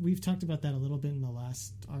 We've talked about that a little bit in our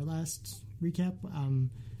last recap,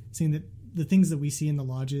 saying that the things that we see in the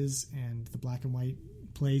lodges and the black and white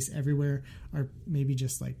place everywhere are maybe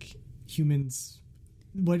just like humans.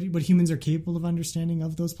 What humans are capable of understanding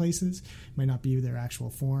of those places might not be their actual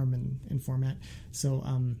form and format. So,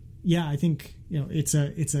 yeah, I think it's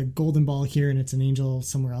a golden ball here and it's an angel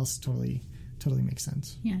somewhere else. Totally makes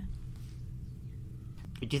sense. Yeah.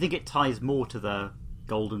 Do you think it ties more to the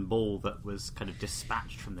golden ball that was kind of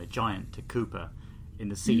dispatched from the giant to Cooper in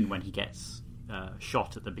the scene when he gets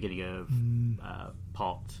shot at the beginning of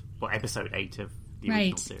episode 8 of the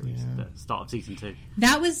original series, the start of season 2?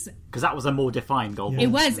 That was because that was a more defined golden ball.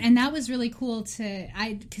 It was, and that was really cool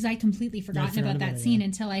because I completely forgotten about that scene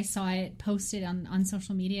until I saw it posted on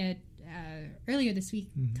social media earlier this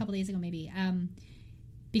week, a couple days ago maybe,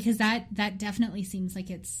 because that definitely seems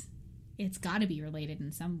like it's got to be related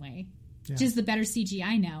in some way. Just the better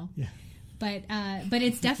CGI now. Yeah. But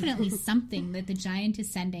it's definitely something that the giant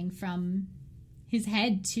is sending from his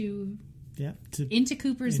head into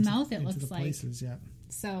Cooper's mouth. It looks like places,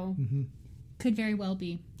 so could very well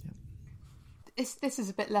be. This is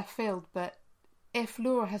a bit left field, but if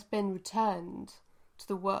Laura has been returned to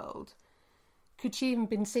the world, could she even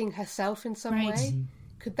been seeing herself in some way?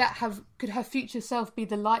 could her future self be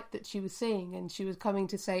the light that she was seeing, and she was coming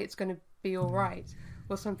to say it's going to be all right,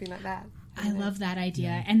 or something like that? I love that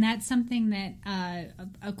idea, and that's something that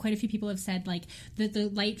quite a few people have said. Like the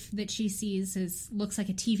light that she sees looks like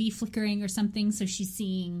a TV flickering or something. So she's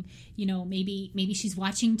seeing, maybe she's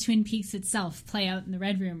watching Twin Peaks itself play out in the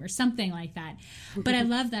Red Room or something like that. But I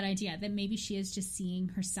love that idea that maybe she is just seeing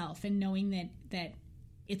herself and knowing that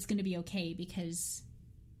it's going to be okay, because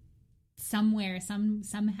somewhere,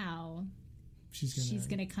 somehow, she's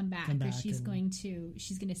going to come back, or she's going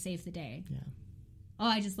to save the day. Yeah. Oh,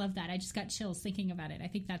 I just love that. I just got chills thinking about it. I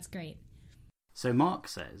think that's great. So Mark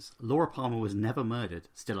says, Laura Palmer was never murdered,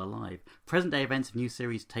 still alive. Present-day events of new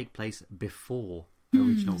series take place before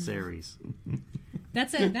original series.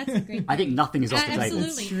 That's a great point. I think nothing is off the table.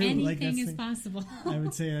 Absolutely. Anything is possible. I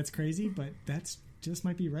would say that's crazy, but that's just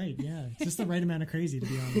might be right. Yeah, it's just the right amount of crazy, to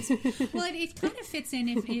be honest. Well, it kind of fits in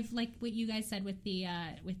if like what you guys said with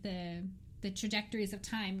the trajectories of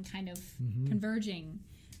time kind of converging.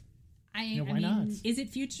 I mean, not? Is it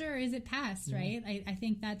future or is it past? Right? I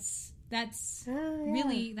think that's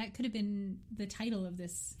really, that could have been the title of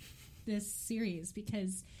this series,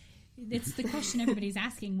 because it's the question everybody's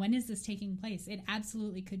asking: when is this taking place? It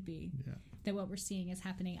absolutely could be that what we're seeing is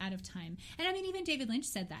happening out of time. And I mean, even David Lynch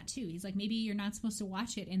said that too. He's like, maybe you're not supposed to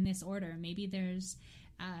watch it in this order. Maybe there's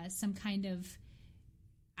some kind of,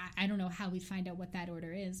 I don't know how we find out what that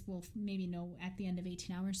order is. We'll maybe know at the end of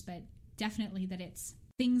 18 hours, but definitely that it's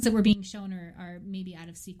things that were being shown are maybe out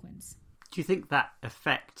of sequence. Do you think that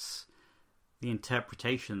affects the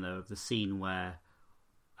interpretation, though, of the scene where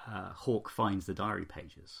Hawk finds the diary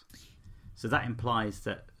pages? So that implies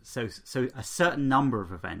that so a certain number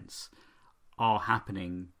of events are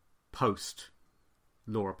happening post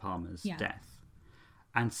Laura Palmer's death.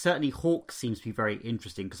 And certainly Hawk seems to be very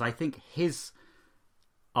interesting, because I think his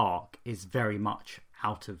arc is very much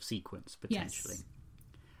out of sequence, potentially. Yes.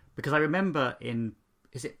 Because I remember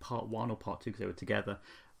is it part 1 or part 2, because they were together,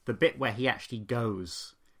 the bit where he actually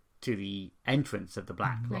goes to the entrance of the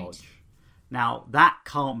Black Lodge. Now, that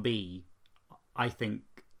can't be, I think,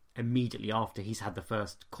 immediately after he's had the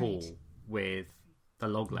first call with the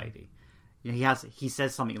log lady. He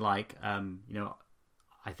says something like,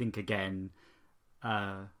 I think again,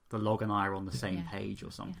 the log and I are on the same page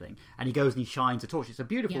or something. And he goes and he shines a torch. It's a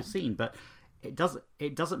beautiful scene, but it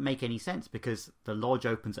doesn't make any sense, because the lodge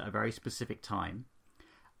opens at a very specific time.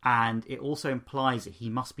 And it also implies that he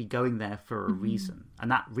must be going there for a reason. And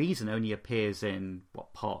that reason only appears in,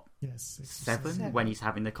 part 7, when he's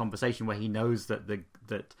having the conversation where he knows that the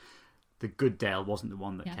good Dale wasn't the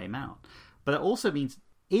one that came out. But it also means,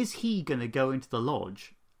 is he going to go into the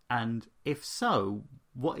lodge? And if so,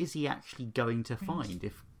 what is he actually going to find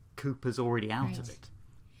if Cooper's already out of it?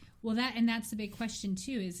 Well, that's the big question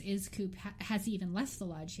too. Is Coop, has he even left the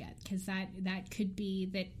lodge yet? Because that could be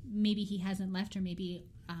that maybe he hasn't left, or maybe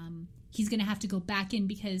he's going to have to go back in.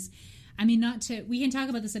 Because, I mean, we can talk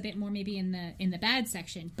about this a bit more maybe in the bad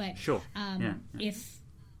section. But sure, if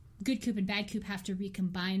good Coop and bad Coop have to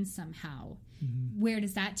recombine somehow, where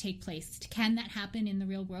does that take place? Can that happen in the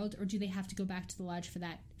real world, or do they have to go back to the lodge for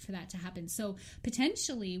that to happen? So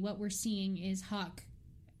potentially, what we're seeing is Hawk.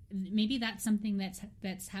 Maybe that's something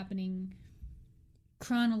that's happening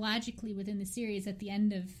chronologically within the series at the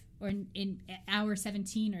end of, or in hour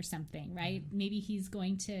 17 or something, right? Maybe he's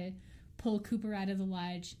going to pull Cooper out of the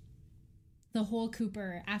lodge, the whole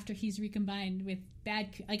Cooper, after he's recombined with bad,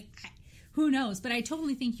 who knows? But I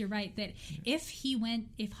totally think you're right that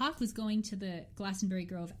if Hawk was going to the Glastonbury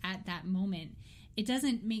Grove at that moment, it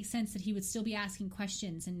doesn't make sense that he would still be asking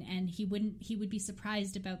questions, and he would be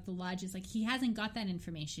surprised about the lodges. Like, he hasn't got that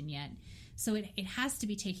information yet. So it has to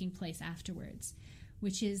be taking place afterwards,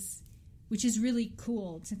 which is really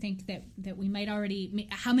cool to think that we might already,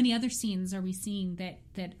 how many other scenes are we seeing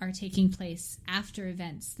that are taking place after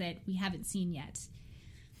events that we haven't seen yet?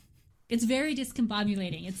 It's very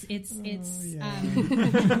discombobulating.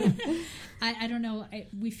 I don't know.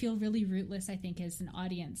 We feel really rootless, I think, as an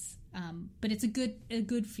audience. But it's a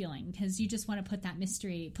good feeling, because you just want to put that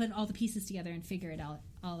mystery, put all the pieces together and figure it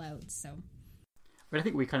all out. So, but I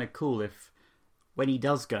think we're kind of cool if, when he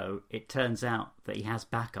does go, it turns out that he has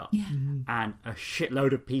backup, and a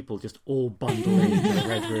shitload of people just all bundle into the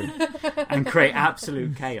Red Room and create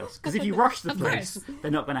absolute chaos. Because if you rush the place,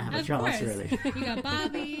 they're not going to have a chance, really. You got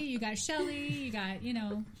Bobby, you got Shelley, you got,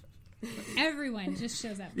 everyone just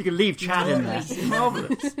shows up. You can leave Chad in there. It's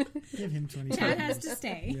marvelous. Give him 20. Chad has to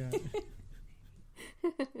stay.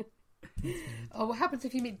 Oh, what happens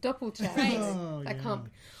if you meet Doppel Chad? Right. That can't.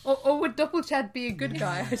 Or would Doppel Chad be a good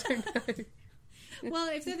guy? I don't know. Well,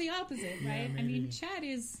 if they're the opposite, right? I mean, Chad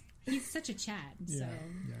is He's such a Chad. So.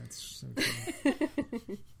 Yeah, it's so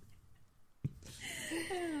true.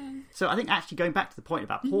 So I think actually going back to the point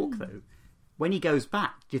about Hawk, though, when he goes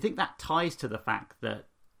back, do you think that ties to the fact that,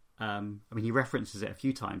 he references it a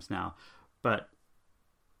few times now, but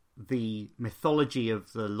the mythology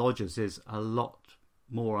of the Lodgers is a lot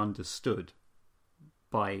more understood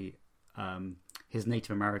by his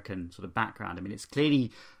Native American sort of background. I mean, it's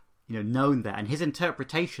clearly, known there, and his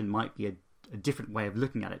interpretation might be a different way of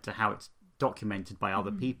looking at it to how it's documented by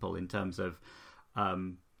other people in terms of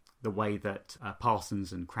the way that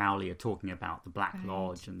Parsons and Crowley are talking about the Black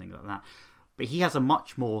Lodge and things like that. But he has a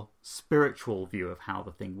much more spiritual view of how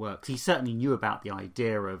the thing works. He certainly knew about the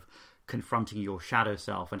idea of confronting your shadow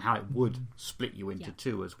self and how it would split you into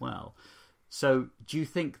two as well. So do you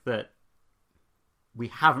think that we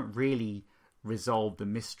haven't really resolved the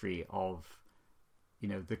mystery of,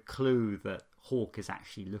 the clue that Hawk is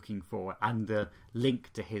actually looking for and the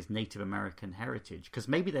link to his Native American heritage? Because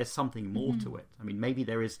maybe there's something more to it. I mean, maybe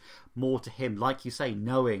there is more to him, like you say,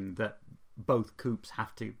 knowing that both Coops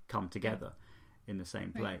have to come together in the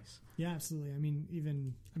same place. Yeah, absolutely. I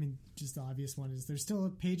mean, just the obvious one is there's still a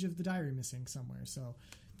page of the diary missing somewhere, so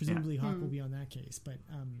presumably Hawk will be on that case. But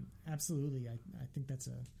absolutely, I think that's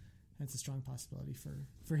a strong possibility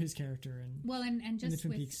for his character and just the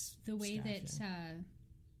Twin with Peaks the way staff,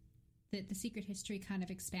 that the Secret History kind of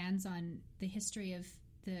expands on the history of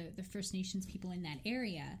the First Nations people in that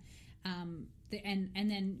area, and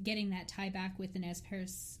then getting that tie back with the Nez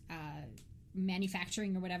Perce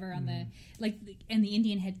manufacturing or whatever on and the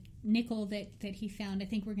Indian head nickel that he found. I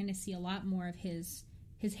think we're going to see a lot more of his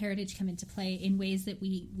heritage come into play in ways that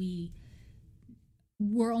we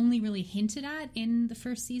were only really hinted at in the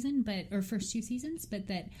first season, or first two seasons, but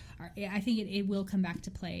that I think it will come back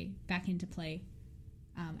into play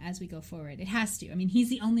as we go forward. It has to. I mean, he's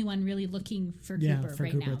the only one really looking for Cooper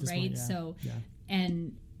right now, right? Point, So,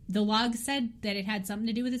 and the log said that it had something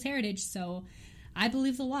to do with his heritage, so I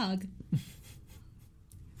believe the log.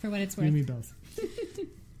 For what it's worth. You and me both.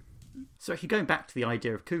 So actually going back to the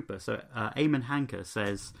idea of Cooper, so Eamon Hanker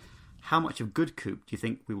says, how much of good Coop do you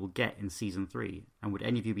think we will get in season 3? And would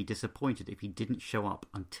any of you be disappointed if he didn't show up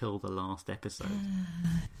until the last episode?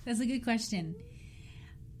 That's a good question.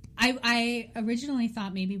 I originally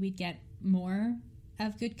thought maybe we'd get more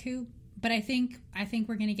of good Coop, but I think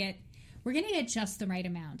we're gonna get just the right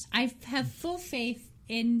amount. I have full faith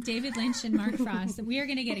in David Lynch and Mark Frost that we are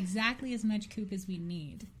going to get exactly as much Coop as we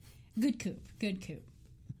need. Good Coop.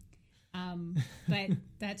 But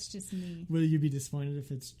that's just me. Will you be disappointed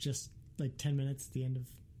if it's just like 10 minutes at the end of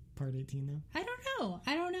part 18 though? I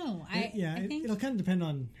don't know. I think it'll kind of depend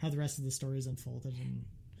on how the rest of the story is unfolded.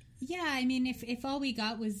 Yeah, I mean, if all we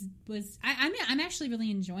got was I'm actually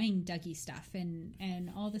really enjoying Dougie stuff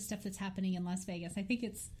and all the stuff that's happening in Las Vegas. I think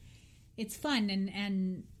it's fun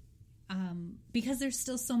and because there's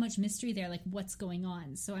still so much mystery there, like what's going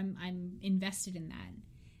on. So I'm invested in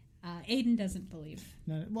that. Aiden doesn't believe.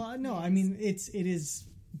 No. I mean, it is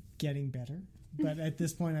getting better, but at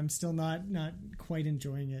this point, I'm still not quite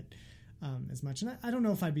enjoying it as much. And I don't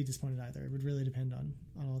know if I'd be disappointed either. It would really depend on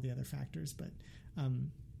all the other factors. But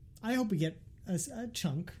I hope we get a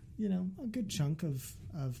chunk, a good chunk of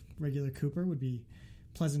regular Cooper would be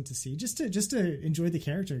pleasant to see, just to enjoy the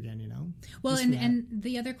character again, Well, and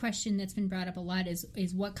the other question that's been brought up a lot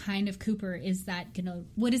is what kind of Cooper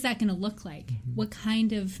what is that gonna look like? Mm-hmm. What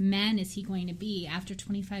kind of man is he going to be after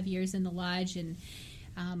 25 years in the lodge? And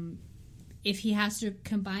if he has to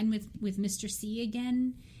combine with Mr. C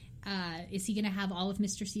again, is he gonna have all of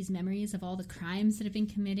Mr. C's memories of all the crimes that have been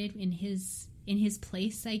committed in his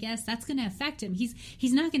place? I guess that's gonna affect him.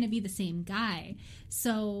 He's not gonna be the same guy.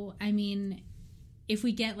 So I mean, if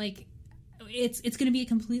we get it's going to be a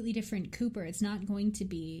completely different Cooper. It's not going to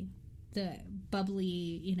be the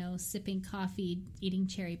bubbly, sipping coffee, eating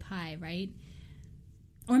cherry pie, right?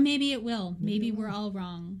 Or maybe it will. Maybe we're all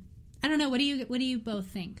wrong. I don't know. What do you both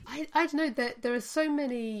think? I don't know that there are so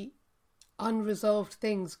many unresolved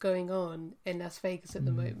things going on in Las Vegas at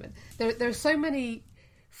the moment. There are so many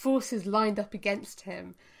forces lined up against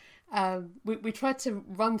him. We tried to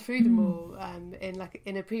run through them all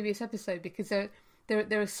in a previous episode because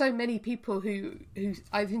there are so many people who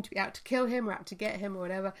either seem to be out to kill him or out to get him or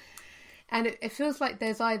whatever, and it feels like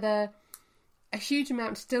there's either a huge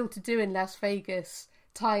amount still to do in Las Vegas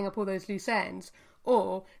tying up all those loose ends,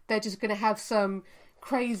 or they're just going to have some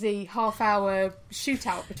crazy half-hour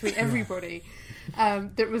shootout between everybody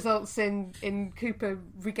that results in Cooper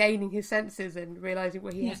regaining his senses and realising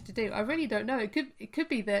what he has to do. I really don't know. It could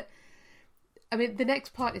be that. I mean, the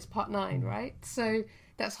next part is part 9, right? So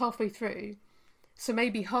that's halfway through. So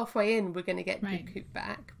maybe halfway in we're going to get Right. Good Coop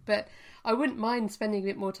back. But I wouldn't mind spending a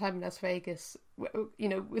bit more time in Las Vegas. You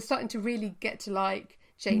know, we're starting to really get to like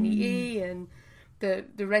Janie E and the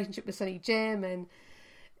relationship with Sonny Jim, and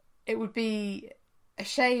it would be a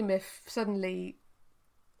shame if suddenly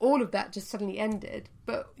all of that just suddenly ended.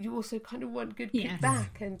 But you also kind of want Good Coop Yes.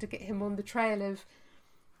 back and to get him on the trail of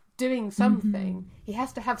doing something. He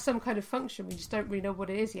has to have some kind of function. We just don't really know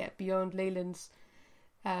what it is yet beyond Leland's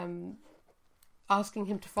asking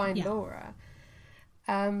him to find Yeah. Laura.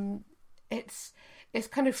 It's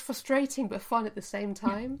kind of frustrating but fun at the same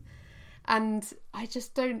time, and I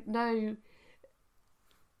just don't know.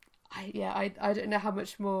 I don't know how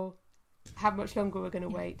much longer we're going to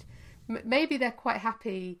wait. Maybe they're quite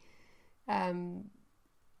happy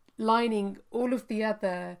lining all of the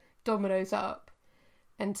other dominoes up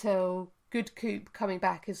until Good Coop coming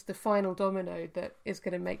back is the final domino that is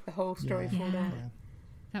going to make the whole story fall Yeah. down. Yeah.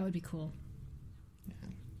 That would be cool.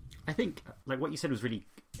 I think, like what you said was really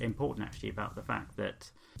important, actually, about the fact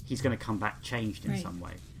that he's going to come back changed in Right. some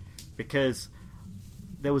way, because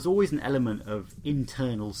there was always an element of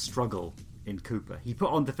internal struggle in Cooper. He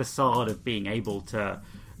put on the facade of being able to,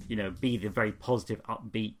 you know, be the very positive,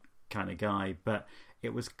 upbeat kind of guy, but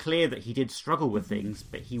it was clear that he did struggle with things,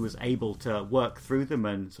 but he was able to work through them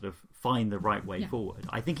and sort of find the right way Yeah. forward.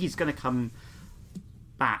 I think he's going to come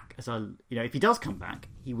back as a, you know, if he does come back,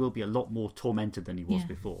 he will be a lot more tormented than he was Yeah.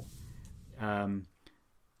 before. I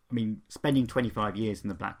mean, spending 25 years in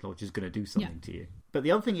the Black Lodge is going to do something to you. But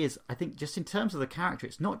the other thing is, I think just in terms of the character,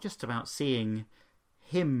 it's not just about seeing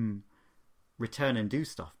him return and do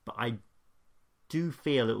stuff, but I do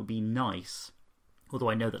feel it would be nice, although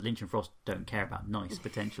I know that Lynch and Frost don't care about nice,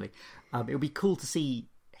 potentially, it would be cool to see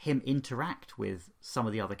him interact with some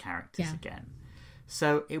of the other characters Yeah. again.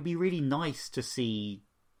 So it would be really nice to see,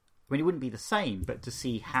 I mean, it wouldn't be the same, but to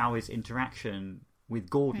see how his interaction with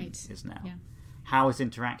Gordon Right. is now. Yeah. How his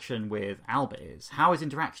interaction with Albert is. How his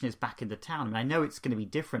interaction is back in the town. I mean, I know it's going to be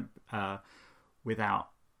different without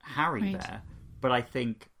Harry Right. there, but I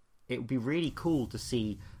think it would be really cool to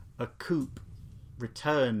see a Coop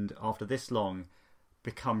returned after this long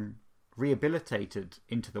become rehabilitated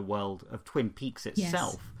into the world of Twin Peaks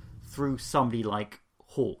itself through somebody like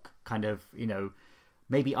Hawke, kind of, you know,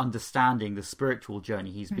 maybe understanding the spiritual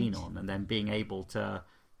journey he's been Right. on, and then being able to,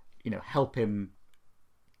 you know, help him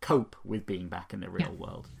cope with being back in the real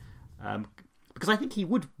world. Because I think he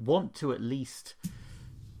would want to at least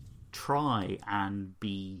try and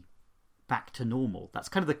be back to normal. That's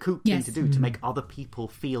kind of the Coop Yes. thing to do, to make other people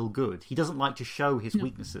feel good. He doesn't like to show his No.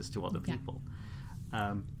 weaknesses to other Yeah. people.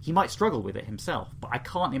 He might struggle with it himself, but I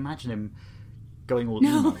can't imagine him going all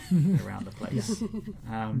No. emo around the place.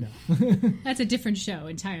 That's a different show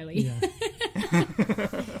entirely. Yeah.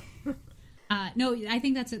 No, I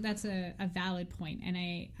think that's a valid point, and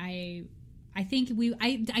I think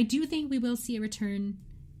I do think we will see a return.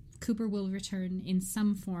 Cooper will return in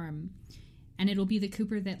some form, and it'll be the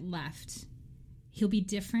Cooper that left. He'll be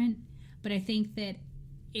different, but I think that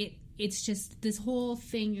it's just this whole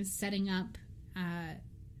thing is setting up.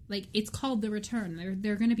 Like, it's called the return.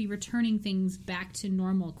 They're going to be returning things back to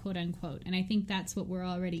normal, quote unquote, and I think that's what we're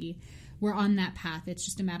on that path. It's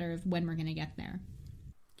just a matter of when we're going to get there.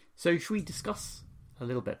 So should we discuss a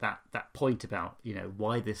little bit that point about, you know,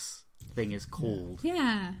 why this thing is called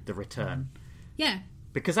Yeah. The Return? Yeah.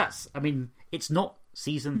 Because that's, I mean, it's not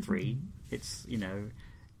season 3. It's, you know,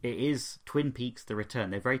 it is Twin Peaks The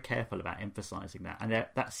Return. They're very careful about emphasizing that. And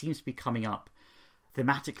that seems to be coming up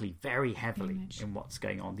thematically very heavily Very much. in what's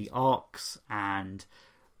going on. The arcs and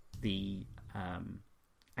the,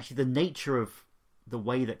 actually the nature of the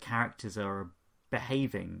way that characters are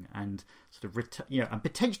behaving and sort of and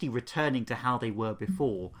potentially returning to how they were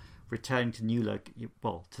before, returning to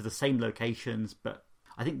to the same locations. But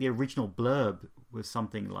I think the original blurb was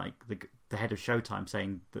something like the head of Showtime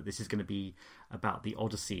saying that this is going to be about the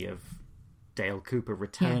odyssey of Dale Cooper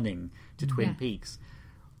returning to Twin Peaks,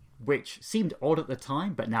 which seemed odd at the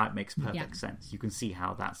time, but now it makes perfect sense. You can see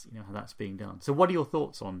how that's being done. So what are your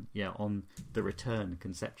thoughts on The Return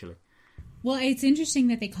conceptually? Well, it's interesting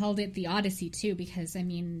that they called it the Odyssey too, because I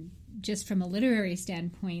mean, just from a literary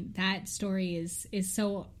standpoint, that story is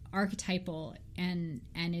so archetypal and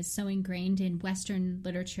is so ingrained in Western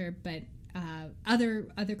literature, but other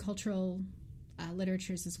cultural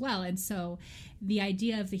literatures as well. And so, the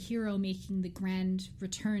idea of the hero making the grand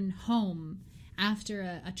return home after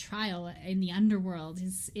a trial in the underworld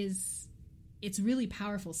is it's really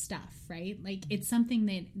powerful stuff, right? Like, it's something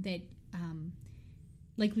that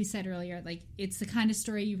like we said earlier, like, it's the kind of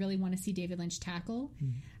story you really want to see David Lynch tackle.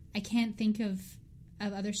 I can't think of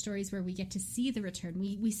other stories where we get to see the return.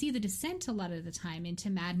 We see the descent a lot of the time into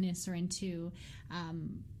madness or into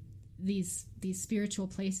these spiritual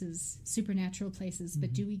places, supernatural places.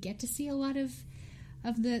 But do we get to see a lot of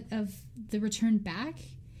the return back?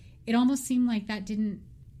 It almost seemed like that didn't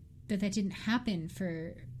happen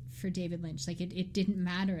for David Lynch. Like it didn't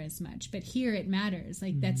matter as much, but here it matters.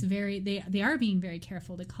 Like that's very, they are being very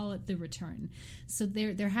careful to call it the return. So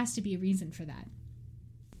there has to be a reason for that.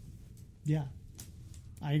 Yeah,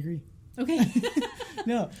 I agree. Okay.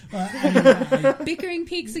 No, Bickering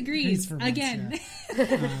Peaks agrees for months, again.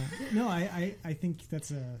 Yeah. No, I think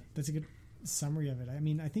that's a good summary of it. I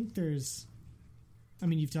mean, I think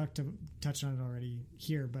you've touched on it already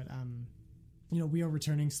here, but we are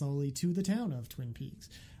returning slowly to the town of Twin Peaks.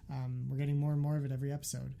 We're getting more and more of it every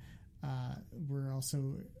episode. We're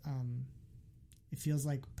also, it feels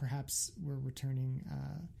like perhaps we're returning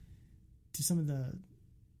to some of the,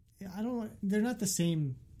 they're not the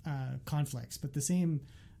same conflicts, but the same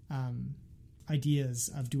ideas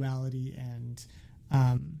of duality and,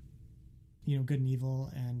 good and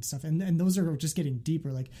evil and stuff. And those are just getting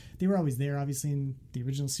deeper. Like they were always there, obviously, in the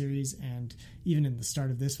original series. And even in the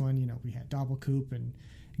start of this one, we had Doppelkoop and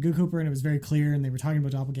Good Cooper, and it was very clear, and they were talking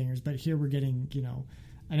about doppelgangers. But here we're getting,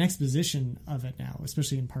 an exposition of it now,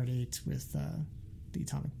 especially in part 8 with the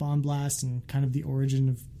atomic bomb blast and kind of the origin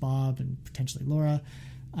of Bob and potentially Laura.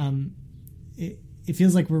 It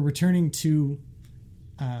feels like we're returning to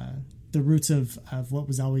the roots of what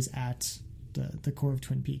was always at the core of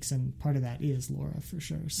Twin Peaks, and part of that is Laura for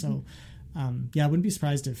sure. So, I wouldn't be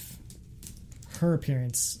surprised if her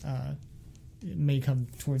appearance may come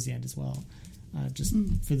towards the end as well. Just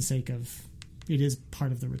for the sake of, it is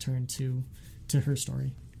part of the return to her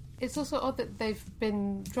story. It's also odd that they've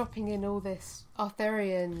been dropping in all this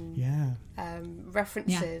Arthurian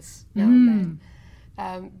references now and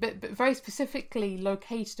then, but very specifically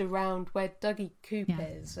located around where Dougie Coop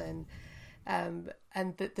is, and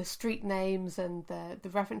the street names and the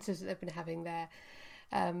references that they've been having there,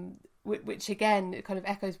 which again kind of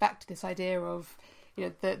echoes back to this idea of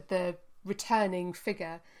the returning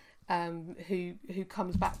figure. Who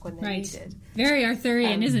comes back when they're needed. Very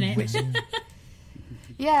Arthurian, isn't it? Which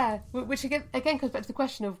again comes back to the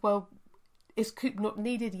question of, well, is Coop not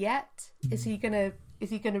needed yet? Is he gonna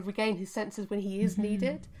regain his senses when he is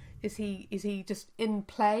needed? Is he just in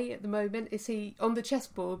play at the moment? Is he on the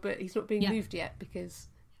chessboard but he's not being moved yet because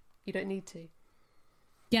you don't need to?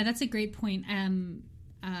 Yeah, that's a great point.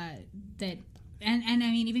 That. And I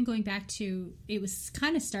mean, even going back to, it was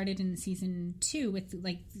kind of started in season 2 with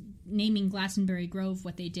like naming Glastonbury Grove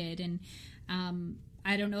what they did. And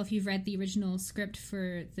I don't know if you've read the original script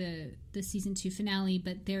for the season 2 finale,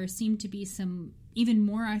 but there seemed to be some even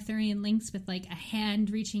more Arthurian links with like a hand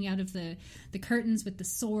reaching out of the curtains with the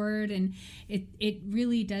sword. And it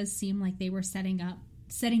really does seem like they were setting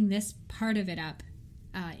this part of it up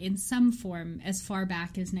in some form as far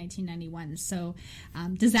back as 1991. So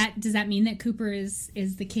does that mean that Cooper is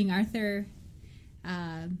the King Arthur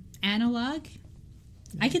analog?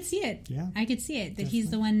 I could see it. Yeah, I could see it. That definitely. He's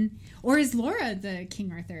the one, or is Laura the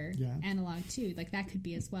King Arthur analog too? Like that could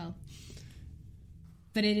be as well.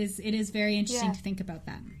 But it is very interesting to think about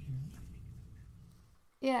that.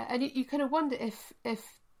 Yeah, and you kind of wonder if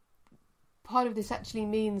part of this actually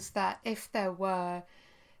means that if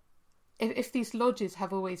these lodges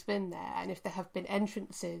have always been there, and if there have been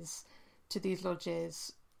entrances to these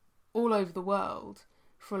lodges all over the world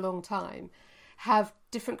for a long time, have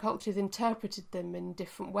different cultures interpreted them in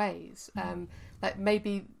different ways. Like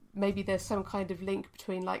maybe there's some kind of link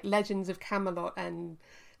between like Legends of Camelot and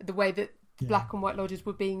the way that black and white lodges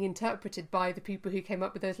were being interpreted by the people who came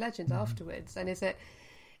up with those legends afterwards. And is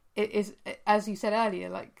as you said earlier,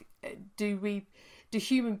 like do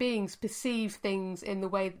human beings perceive things in the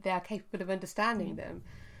way that they are capable of understanding them?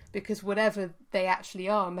 Because whatever they actually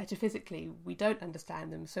are metaphysically, we don't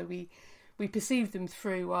understand them. So we perceive them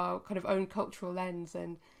through our kind of own cultural lens,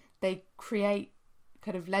 and they create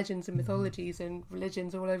kind of legends and mythologies and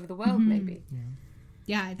religions all over the world, maybe.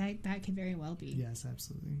 Yeah, that could very well be. Yes,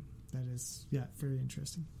 absolutely. That is, very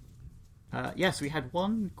interesting. Yes, we had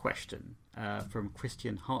one question from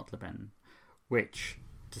Christian Hartleben, which,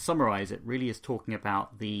 to summarise it, really is talking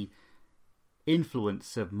about the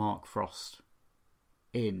influence of Mark Frost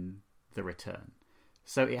in The Return.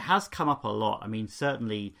 So it has come up a lot. I mean,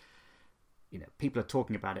 certainly, people are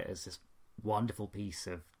talking about it as this wonderful piece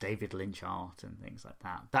of David Lynch art and things like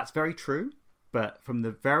that. That's very true. But from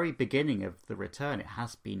the very beginning of The Return, it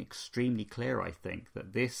has been extremely clear, I think,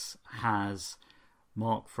 that this has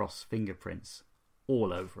Mark Frost's fingerprints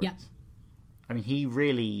all over it. I mean,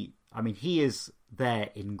 he is there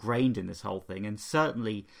ingrained in this whole thing. And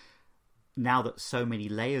certainly now that so many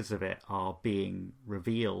layers of it are being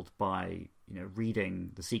revealed by,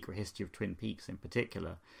 reading The Secret History of Twin Peaks in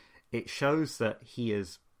particular, it shows that he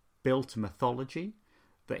has built a mythology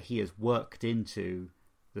that he has worked into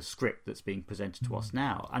the script that's being presented to us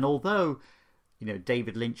now. And although,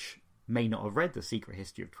 David Lynch may not have read The Secret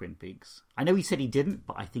History of Twin Peaks, I know he said he didn't,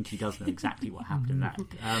 but I think he does know exactly what happened in that.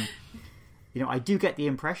 I do get the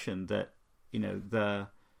impression that, the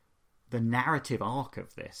narrative arc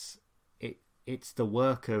of this, it's the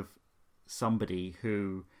work of somebody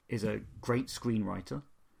who is a great screenwriter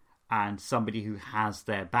and somebody who has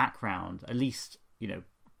their background, at least,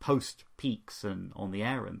 post Peaks and on the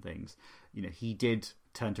air and things. He did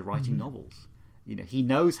turn to writing novels. He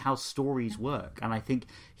knows how stories work, and I think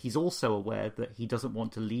he's also aware that he doesn't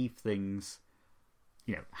want to leave things,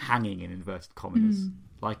 hanging in inverted commas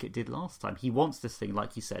like it did last time. He wants this thing,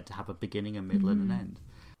 like you said, to have a beginning, a middle, and an end.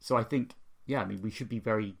 So I think, we should be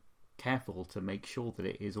very careful to make sure that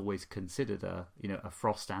it is always considered a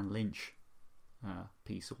Frost and Lynch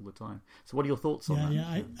piece all the time. So what are your thoughts on that?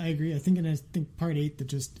 Yeah, I agree. I think part 8 that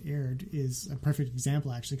just aired is a perfect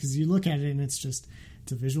example, actually, because you look at it and it's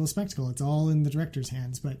a visual spectacle. It's all in the director's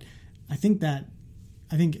hands. But I think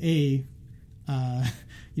Dougie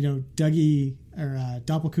or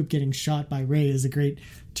Doppelkoop getting shot by Ray is a great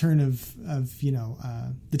turn of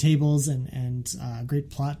the tables and great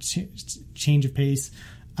plot change of pace.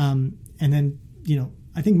 And then,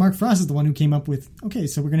 I think Mark Frost is the one who came up with, okay,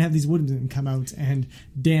 so we're going to have these woodmen come out and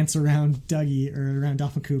dance around Dougie or around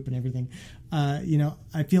Doppelkoop and everything.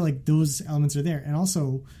 I feel like those elements are there. And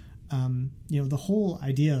also, the whole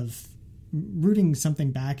idea of rooting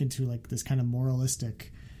something back into like this kind of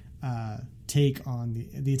moralistic take on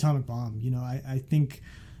the atomic bomb. I think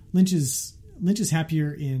Lynch is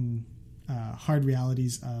happier in hard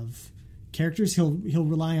realities of characters. He'll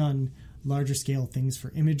rely on larger scale things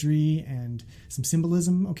for imagery and some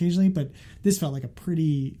symbolism occasionally, but this felt like a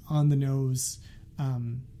pretty on the nose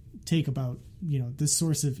take about the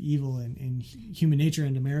source of evil in human nature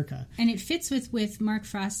and America. And it fits with Mark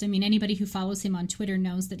Frost. I mean, anybody who follows him on Twitter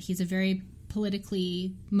knows that he's a very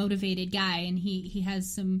politically motivated guy, and he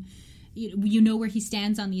has some, where he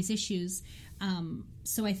stands on these issues.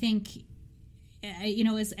 So I think,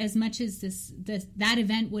 as much as that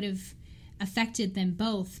event would have affected them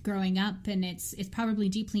both growing up, and it's probably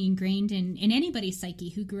deeply ingrained in anybody's psyche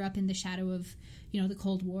who grew up in the shadow of the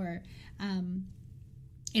Cold War.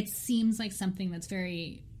 It seems like something that's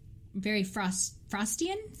very, very Frostian.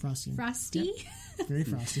 Frosty. Yep. Very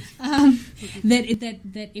frosty.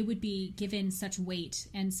 that it would be given such weight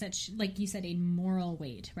and such, like you said, a moral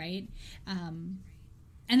weight, right?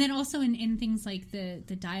 And then also in things like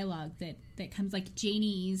the dialogue that comes, like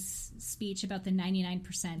Janie's speech about the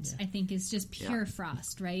 99%, I think is just pure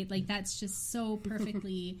Frost, right? Like that's just so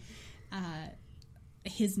perfectly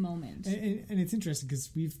his moment. And it's interesting because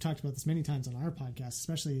we've talked about this many times on our podcast,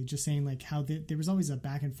 especially just saying like how there was always a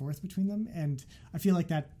back and forth between them. And I feel like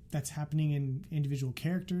that's happening in individual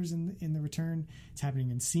characters in the Return. It's happening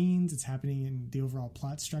in scenes. It's happening in the overall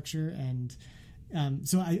plot structure. And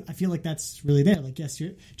so I feel like that's really there. Like, yes,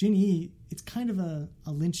 Janie E, it's kind of a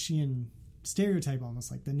Lynchian stereotype, almost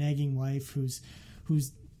like the nagging wife who's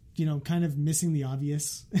kind of missing the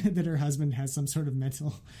obvious that her husband has some sort of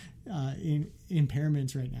mental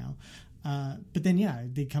impairment right now. But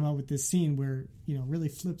then, they come out with this scene where,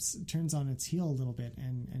 really turns on its heel a little bit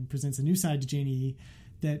and presents a new side to Janie E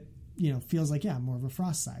that, feels like, more of a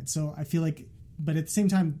Frost side. So I feel like, but at the same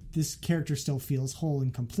time, this character still feels whole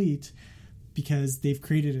and complete because they've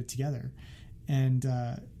created it together. And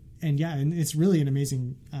it's really an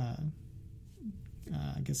amazing,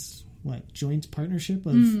 joint partnership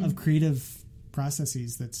of creative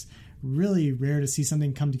processes that's really rare to see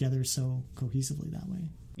something come together so cohesively that way.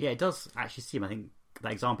 Yeah, it does actually seem, I think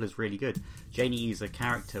that example is really good. Janie is a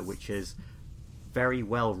character which is very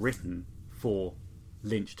well written for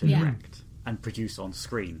Lynch to direct and produce on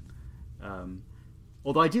screen.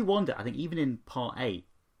 Although I do wonder, I think even in part 8,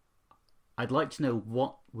 I'd like to know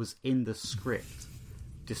what was in the script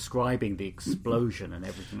describing the explosion and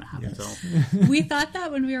everything that happens after. We thought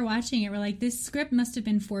that when we were watching it. We're like, this script must have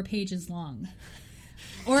been 4 pages long.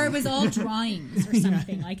 Or it was all drawings or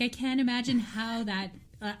something. Like, I can't imagine how that...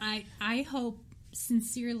 I hope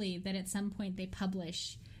sincerely that at some point they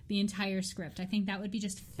publish the entire script. I think that would be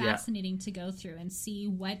just fascinating to go through and see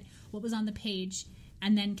what was on the page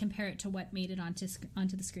and then compare it to what made it onto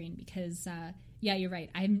the screen. Because, you're right.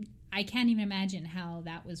 I can't even imagine how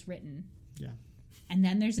that was written. Yeah. And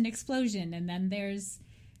then there's an explosion, and then there's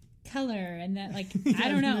color, and then, like, I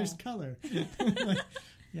don't know. There's color.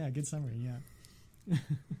 Good summary, yeah.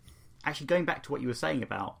 Actually, going back to what you were saying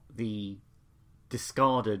about the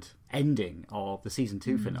discarded ending of the season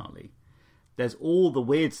 2 finale, there's all the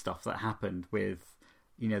weird stuff that happened with,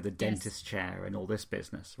 you know, the dentist chair and all this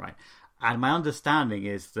business, right? And my understanding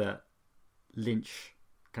is that Lynch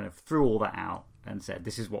kind of threw all that out and said,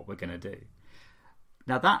 this is what we're going to do.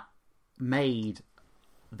 Now, that made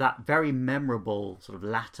that very memorable sort of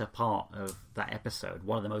latter part of that episode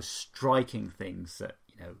one of the most striking things that,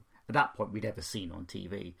 you know, at that point we'd ever seen on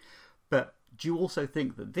TV. But do you also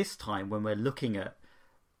think that this time, when we're looking at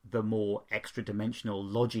the more extra-dimensional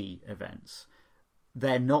Logi events,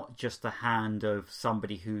 they're not just the hand of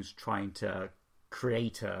somebody who's trying to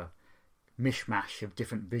create a mishmash of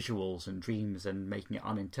different visuals and dreams and making it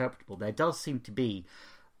uninterpretable? There does seem to be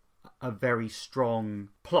a very strong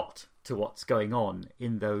plot to what's going on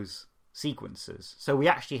in those sequences. So we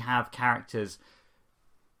actually have characters,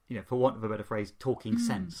 you know, for want of a better phrase, talking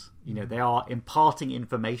sense. You know, they are imparting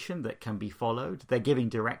information that can be followed. They're giving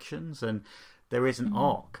directions, and there is an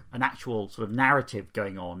arc, an actual sort of narrative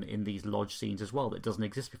going on in these lodge scenes as well that doesn't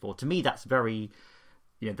exist before. To me, that's very,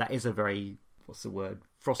 you know, that is a very, what's the word,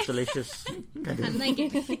 frostalicious kind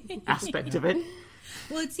of aspect of it.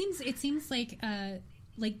 Well, it seems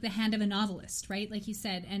like the hand of a novelist, right? Like you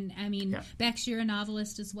said. And I mean, Bex, you're a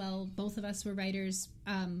novelist as well. Both of us were writers.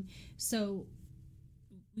 So,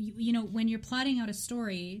 you know, when you're plotting out a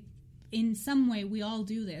story, in some way, we all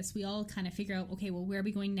do this. We all kind of figure out, okay, well, where are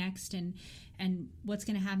we going next, and what's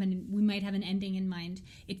going to happen? And we might have an ending in mind.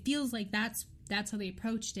 It feels like that's how they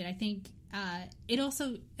approached it. I think it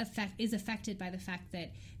also is affected by the fact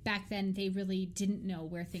that back then they really didn't know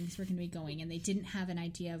where things were going to be going, and they didn't have an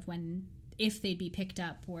idea of if they'd be picked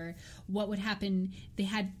up or what would happen. They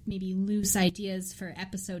had maybe loose ideas for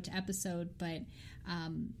episode to episode, but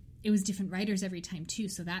it was different writers every time too,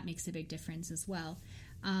 so that makes a big difference as well.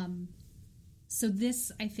 So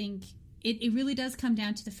this, I think, it really does come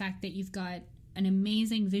down to the fact that you've got an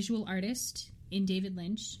amazing visual artist in David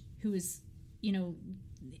Lynch, who is, you know,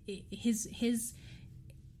 his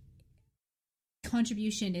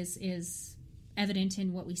contribution is evident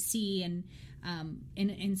in what we see, and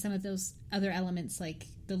in some of those other elements like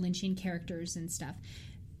the Lynchian characters and stuff.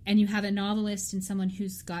 And you have a novelist and someone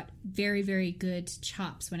who's got very, very good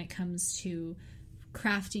chops when it comes to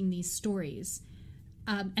crafting these stories.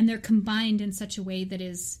 And they're combined in such a way that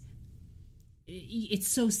it's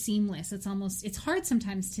so seamless. It's hard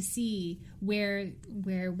sometimes to see where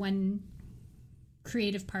one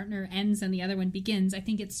creative partner ends and the other one begins. I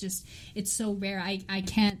think it's so rare. I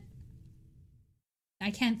can't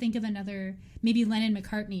think of another, maybe Lennon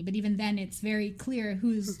McCartney, but even then it's very clear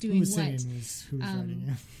who's doing who's what. Who's writing,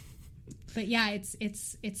 yeah. But yeah,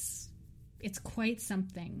 it's quite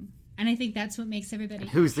something. And I think that's what makes everybody... And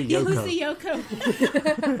who's the Yoko? Who's the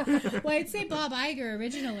Yoko? Well, I'd say Bob Iger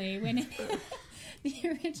originally, when the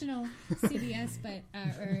original CBS, but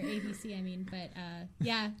or ABC, I mean, but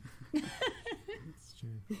yeah. That's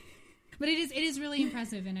true. But it is really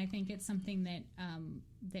impressive, and I think it's something that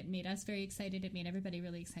that made us very excited. It made everybody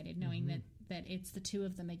really excited, knowing that it's the two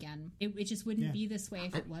of them again. It just wouldn't be this way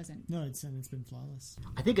if it wasn't. No, it's been flawless.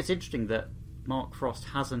 I think it's interesting that Mark Frost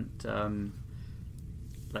hasn't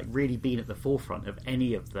really been at the forefront of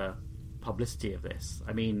any of the publicity of this.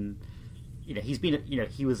 I mean, you know,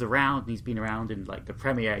 he was around, and he's been around in like the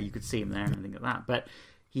premiere. You could see him there and everything like that, but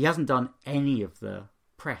he hasn't done any of the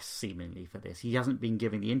press seemingly for this. He hasn't been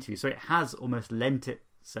giving the interview, so it has almost lent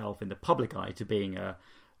itself in the public eye to being a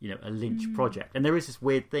Lynch project. And there is this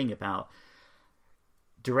weird thing about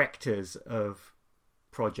directors of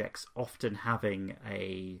projects often having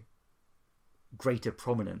a greater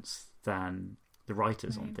prominence than the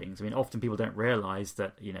writers on things. I mean, often people don't realize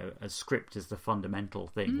that, you know, a script is the fundamental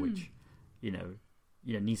thing which you know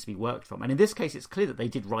needs to be worked from. And in this case, it's clear that they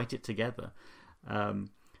did write it together.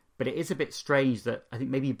 But it is a bit strange that I think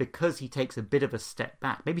maybe because he takes a bit of a step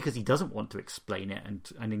back, maybe because he doesn't want to explain it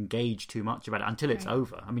and engage too much about it until it's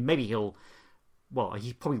over. I mean, maybe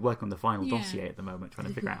he's probably working on the final dossier at the moment, trying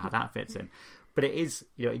to figure out how that fits in. But it is,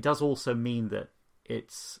 you know, it does also mean that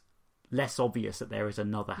it's less obvious that there is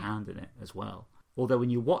another hand in it as well. Although when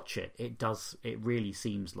you watch it, it really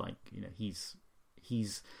seems like, you know,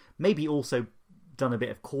 he's maybe also done a bit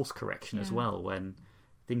of course correction as well when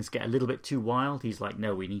things get a little bit too wild. He's like,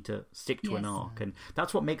 no, we need to stick to an arc. And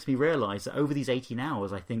that's what makes me realise that over these 18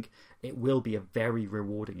 hours, I think it will be a very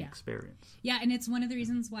rewarding experience. Yeah, and it's one of the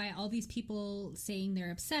reasons why all these people saying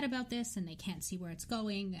they're upset about this and they can't see where it's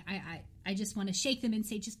going, I just want to shake them and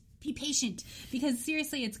say, just be patient, because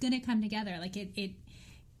seriously, it's going to come together. Like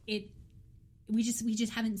we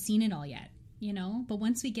just haven't seen it all yet, you know? But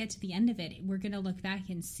once we get to the end of it, we're going to look back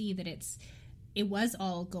and see that it's it was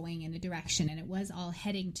all going in a direction and it was all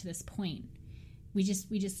heading to this point. We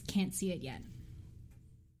just can't see it yet.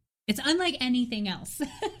 It's unlike anything else.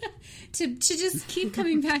 to just keep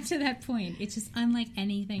coming back to that point. It's just unlike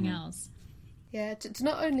anything else. Yeah, to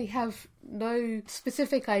not only have no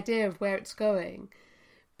specific idea of where it's going,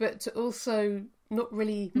 but to also not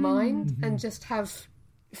really mind and just have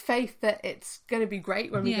faith that it's going to be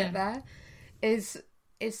great when we get there is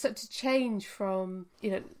such a change from,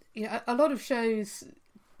 you know, a lot of shows,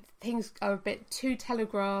 things are a bit too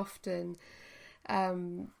telegraphed, and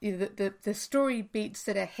you know, the story beats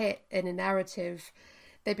that are hit in a narrative,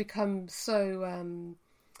 they become so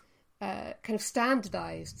kind of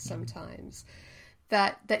standardized sometimes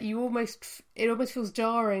that it almost feels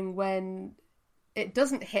jarring when it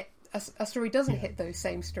doesn't hit a story doesn't hit those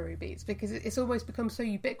same story beats, because it's almost become so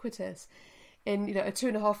ubiquitous in, you know, a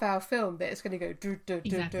 2.5 hour film that it's going to go do, do,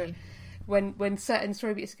 do, Exactly. do, when certain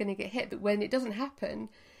story beats are going to get hit. But when it doesn't happen,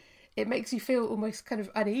 it makes you feel almost kind of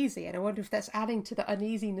uneasy, and I wonder if that's adding to the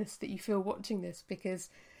uneasiness that you feel watching this, because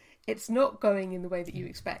it's not going in the way that you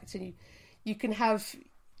expect, and you can have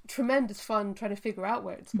tremendous fun trying to figure out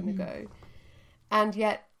where it's going to go, and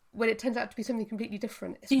yet when it turns out to be something completely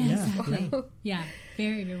different, it's Exactly. Yeah,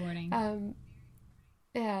 very rewarding.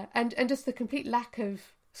 Yeah, and just the complete lack of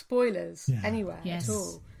spoilers anywhere Yes. at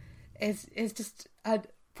all is just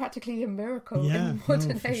practically a miracle Yeah, in the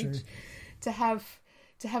modern for age. sure.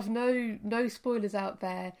 To have no spoilers out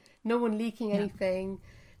there, no one leaking anything,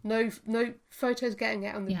 no photos getting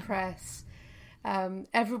out on the press,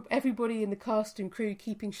 everybody in the cast and crew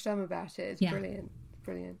keeping stum about it is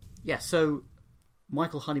brilliant. Yeah, so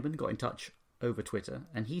Michael Honeyman got in touch over Twitter,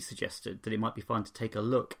 and he suggested that it might be fun to take a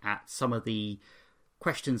look at some of the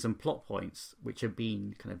questions and plot points which have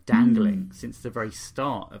been kind of dangling since the very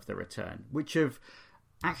start of the return, which have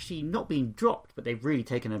actually not been dropped, but they've really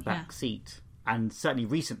taken a back seat, and certainly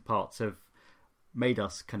recent parts have made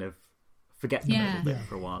us kind of forget them a little bit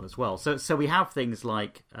for a while as well. So we have things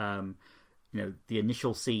like you know, the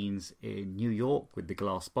initial scenes in New York with the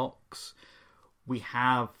glass box. We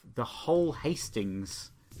have the whole Hastings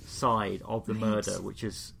side of the murder, which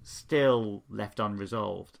is still left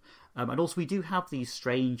unresolved. And also we do have these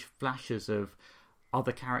strange flashes of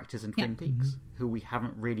other characters in Twin Peaks who we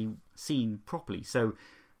haven't really seen properly. So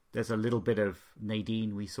there's a little bit of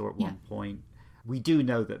Nadine we saw at one point. We do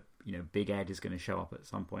know that, you know, Big Ed is going to show up at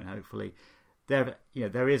some point, hopefully. There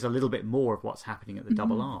is a little bit more of what's happening at the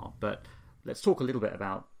Double R, but let's talk a little bit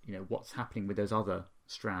about, you know, what's happening with those other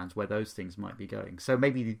strands, where those things might be going. So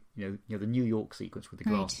maybe you know the New York sequence with the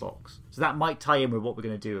glass box. So that might tie in with what we're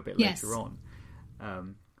going to do a bit later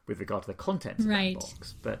on, with regard to the contents of that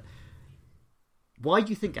box. But why do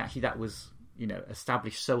you think actually that was, you know,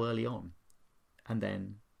 established so early on, and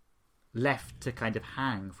then left to kind of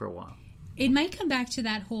hang for a while? It might come back to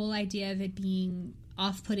that whole idea of it being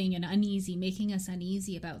off-putting and uneasy, making us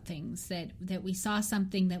uneasy about things, that we saw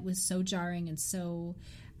something that was so jarring and so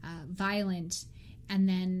violent, and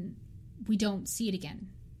then we don't see it again.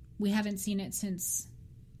 We haven't seen it since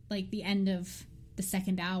like the end of the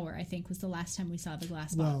second hour, I think, was the last time we saw the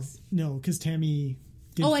glass box. Well, no, because Tammy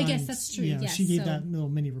did I guess that's true. Yeah, yes, she gave that little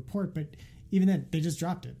mini report, but even then, they just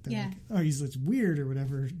dropped it. They're like, oh, he's weird or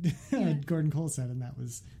whatever Gordon Cole said, and that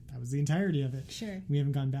was the entirety of it. Sure. We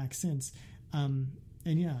haven't gone back since. And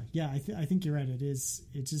I think you're right. It's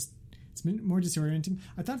been more disorienting.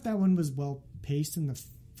 I thought that one was well paced in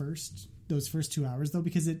those first 2 hours, though,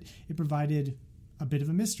 because it provided a bit of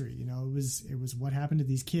a mystery. You know, it was what happened to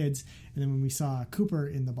these kids, and then when we saw Cooper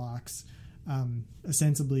in the box,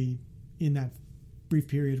 ostensibly in that brief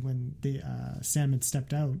period when Sam had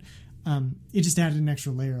stepped out, it just added an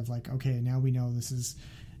extra layer of like, okay, now we know this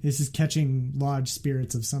is catching lodge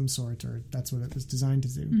spirits of some sort, or that's what it was designed to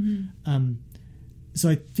do. So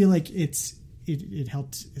I feel like it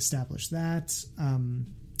helped establish that,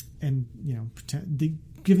 and you know,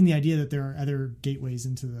 given the idea that there are other gateways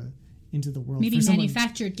into the world, maybe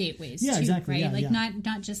manufactured gateways, too, exactly, right?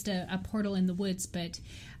 Not just a portal in the woods, but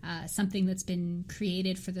something that's been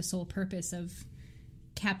created for the sole purpose of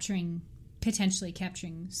potentially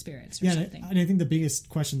capturing spirits or something. And I think the biggest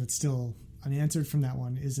question that's still unanswered from that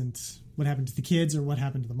one isn't what happened to the kids or what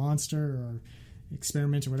happened to the monster or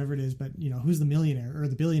experiment or whatever it is, but you know, who's the millionaire or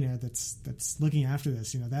the billionaire that's looking after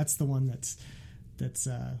this? You know, that's the one that's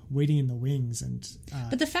waiting in the wings. And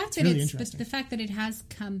but the fact that really the fact that it has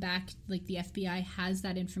come back, like the FBI has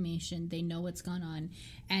that information, they know what's gone on,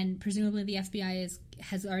 and presumably the FBI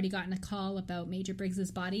has already gotten a call about Major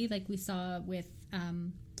Briggs's body, like we saw with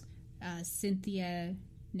Cynthia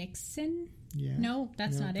Nixon. Yeah. No,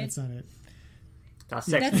 that's not it. That's not it. That's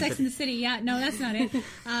Sex in the City. Yeah, no, that's not it.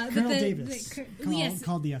 Colonel Davis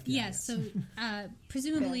called the FBI. Yes, so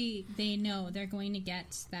presumably they know they're going to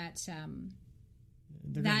get that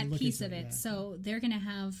that piece of it. Yeah. So they're going to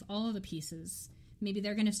have all of the pieces. Maybe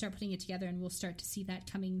they're going to start putting it together, and we'll start to see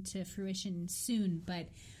that coming to fruition soon. But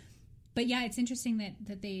yeah, it's interesting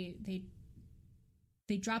that they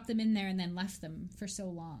dropped them in there and then left them for so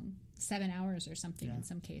long, 7 hours or something in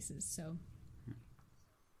some cases.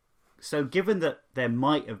 So given that there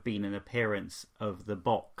might have been an appearance of the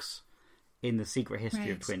box in the secret history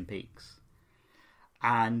of Twin Peaks,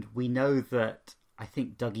 and we know that I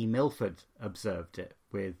think Dougie Milford observed it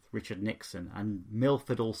with Richard Nixon, and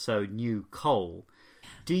Milford also knew Cole.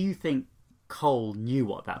 Do you think Cole knew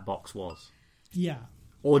what that box was? Yeah.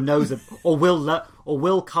 Or knows, or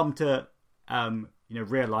will come to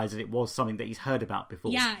realize that it was something that he's heard about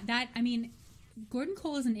before? Yeah, Gordon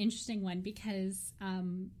Cole is an interesting one because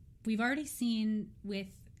we've already seen with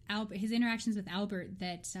his interactions with Albert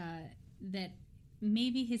that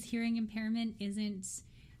maybe his hearing impairment isn't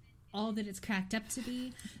all that it's cracked up to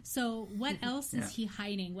be. So what else is he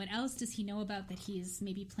hiding? What else does he know about that he's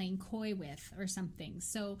maybe playing coy with or something?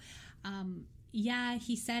 So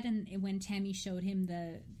he said when Tammy showed him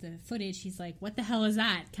the footage, he's like, what the hell is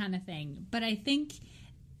that kind of thing? But I think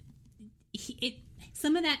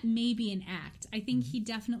some of that may be an act. I think he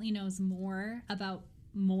definitely knows more about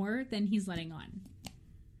more than he's letting on.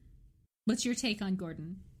 What's your take on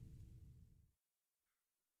Gordon?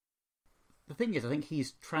 The thing is, I think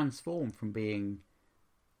he's transformed from being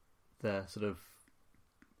the sort of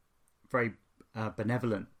very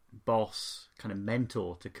benevolent boss, kind of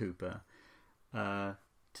mentor to Cooper, to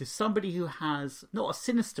somebody who has not a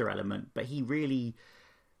sinister element, but he really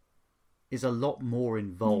is a lot more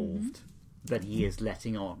involved than he is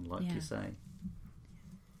letting on, like you say.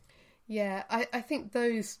 Yeah, I think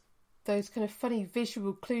those kind of funny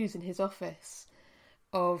visual clues in his office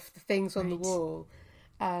of the things on the wall,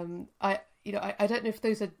 I don't know if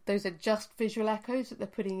those are just visual echoes that they're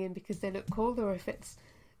putting in because they look cool, or if it's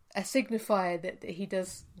a signifier that he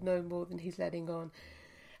does know more than he's letting on.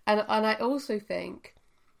 And I also think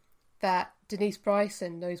that Denise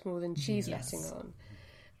Bryson knows more than she's letting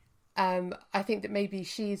on. I think that maybe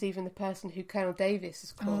she's even the person who Colonel Davis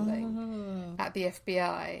is calling at the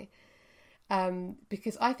FBI.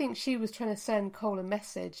 Because I think she was trying to send Cole a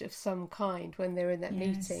message of some kind when they were in that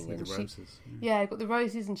meeting. With and the roses. Yeah, got the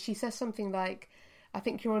roses, and she says something like, I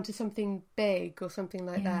think you're onto something big or something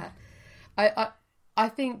like that. I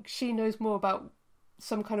think she knows more about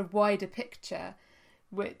some kind of wider picture,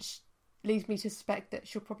 which leads me to suspect that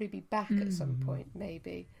she'll probably be back at some point,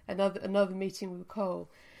 maybe. Another meeting with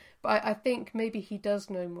Cole. But I think maybe he does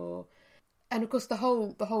know more. And of course the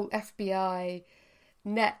whole FBI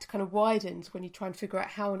net kind of widens when you try and figure out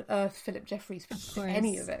how on earth Philip Jeffries fits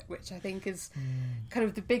any of it, which I think is kind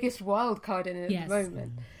of the biggest wild card in it at the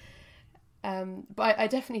moment. But I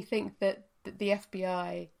definitely think that the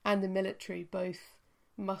FBI and the military both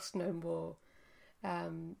must know more.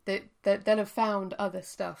 They'll have found other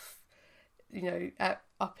stuff,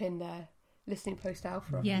 up in their listening post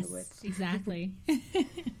Alpha up in the woods. Exactly. Do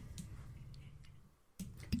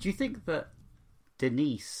you think that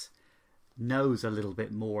Denise knows a little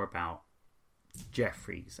bit more about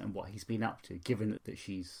Jeffries and what he's been up to, given that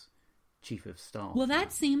she's chief of staff? Well,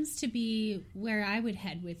 that seems to be where I would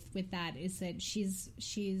head with that, is that she's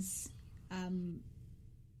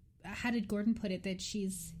how did Gordon put it, that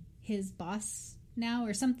she's his boss now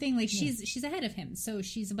or something, like she's ahead of him, so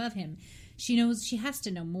she's above him. She knows, she has to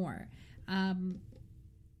know more.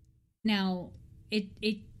 Now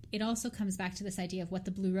it also comes back to this idea of what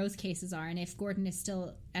the Blue Rose cases are, and if Gordon is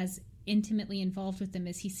still as intimately involved with them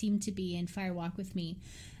as he seemed to be in Fire Walk with Me,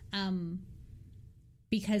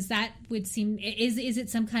 because that would seem, is it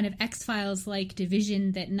some kind of X-Files like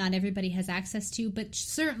division that not everybody has access to, but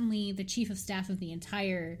certainly the chief of staff of the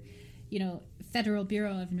entire Federal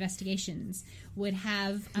Bureau of Investigations would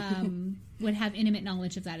have intimate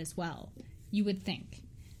knowledge of that as well, you would think.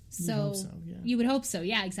 You would hope so,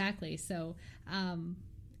 yeah, exactly. So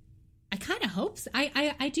I kind of hope so.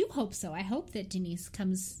 I do hope so. I hope that Denise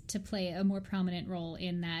comes to play a more prominent role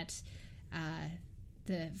in that,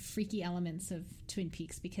 the freaky elements of Twin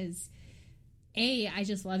Peaks, because A, I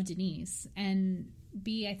just love Denise, and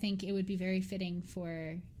B, I think it would be very fitting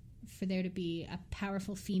for there to be a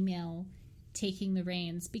powerful female taking the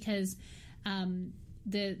reins, because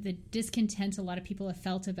the discontent a lot of people have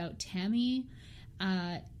felt about Tammy,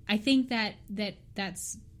 I think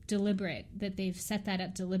that's deliberate, that they've set that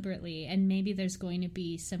up deliberately, and maybe there's going to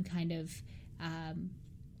be some kind of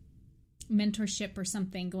mentorship or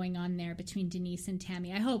something going on there between Denise and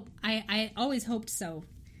Tammy. I always hoped so.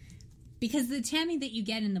 Because the Tammy that you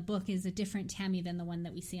get in the book is a different Tammy than the one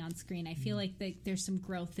that we see on screen. I feel like there's some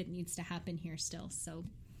growth that needs to happen here still. So,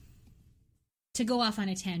 to go off on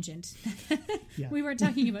a tangent, we were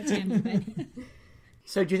talking about Tammy, but...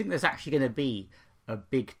 So do you think there's actually going to be a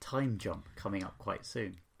big time jump coming up quite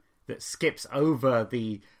soon that skips over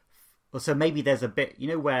the... So maybe there's a bit,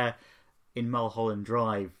 where in Mulholland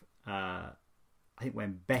Drive, I think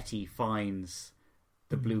when Betty finds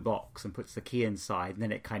the blue box and puts the key inside, and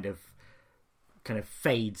then it kind of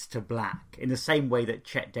fades to black in the same way that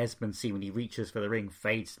Chet Desmond scene when he reaches for the ring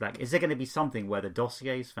fades to black. Is there going to be something where the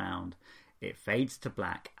dossier is found, it fades to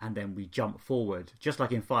black, and then we jump forward, just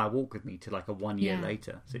like in Fire Walk With Me, to like a 1 year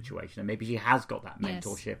later situation, and maybe she has got that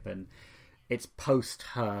mentorship, and it's post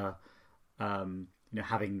her,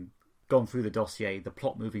 having gone through the dossier, the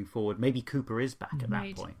plot moving forward. Maybe Cooper is back at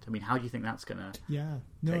that point. I mean, how do you think that's going to? Yeah,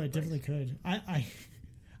 no, it definitely could.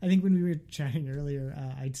 I think when we were chatting earlier,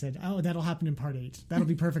 I'd said, "Oh, that'll happen in part 8. That'll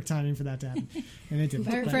be perfect timing for that to happen," and it didn't.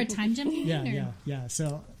 For a time jump. Yeah.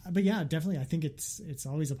 So, but yeah, definitely, I think it's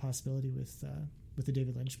always a possibility with the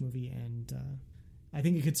David Lynch movie, and I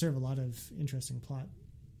think it could serve a lot of interesting plot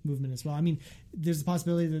movement as well. I mean, there's the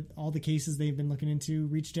possibility that all the cases they've been looking into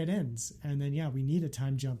reach dead ends, and then we need a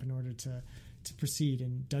time jump in order to proceed.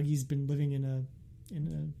 And Dougie's been living in a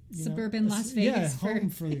suburban Las Vegas home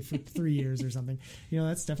for 3 years or something.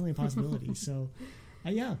 That's definitely a possibility. So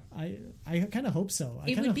I kind of hope so.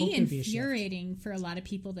 It would be infuriating for a lot of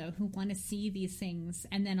people though who want to see these things,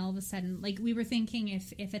 and then all of a sudden, like we were thinking,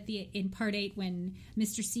 if in part 8 when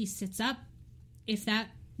Mr. C sits up, if that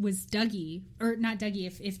was Dougie, or not Dougie,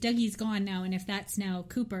 if Dougie's gone now, and if that's now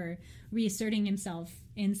Cooper reasserting himself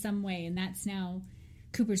in some way, and that's now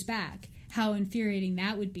Cooper's back, how infuriating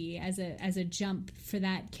that would be as a jump for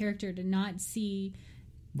that character to not see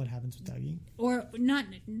what happens with Dougie, or not.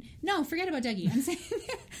 No, forget about Dougie. I'm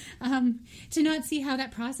saying to not see how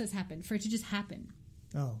that process happened, for it to just happen.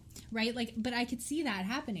 Oh, right. Like, but I could see that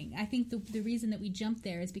happening. I think the reason that we jumped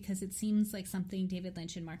there is because it seems like something David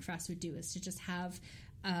Lynch and Mark Frost would do, is to just have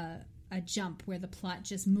a jump where the plot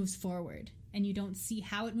just moves forward and you don't see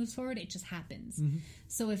how it moves forward. It just happens. Mm-hmm.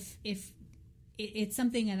 So if it's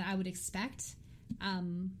something that I would expect,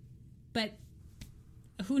 but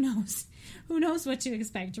who knows? Who knows what to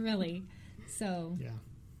expect, really? So yeah.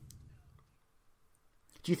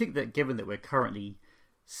 Do you think that, given that we're currently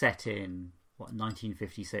set in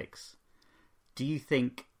 1956, do you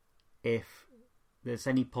think if there's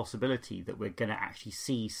any possibility that we're going to actually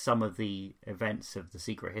see some of the events of The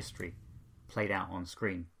Secret History played out on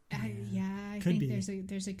screen? I think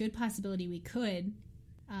there's a good possibility we could.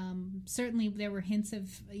 Certainly, there were hints of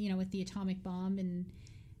with the atomic bomb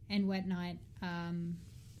and whatnot. I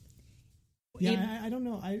don't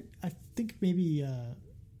know. I think maybe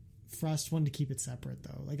Frost wanted to keep it separate,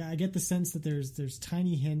 though. Like, I get the sense that there's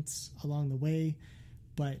tiny hints along the way,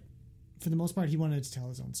 but for the most part, he wanted to tell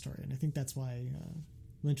his own story, and I think that's why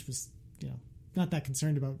Lynch was not that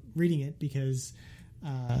concerned about reading it, because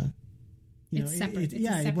it's separate.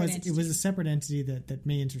 It was a separate entity that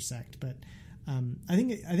may intersect, but. I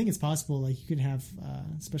think it's possible. Like, you could have,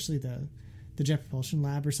 especially the Jet Propulsion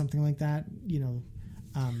Lab or something like that.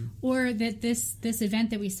 Or that this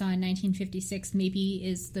event that we saw in 1956 maybe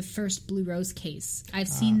is the first Blue Rose case. I've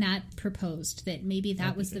seen that proposed, that maybe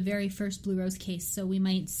that was the very first Blue Rose case. So we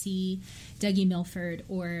might see Dougie Milford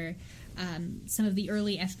or some of the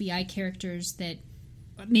early FBI characters, that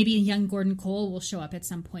maybe a young Gordon Cole will show up at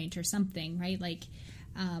some point or something, right? Like.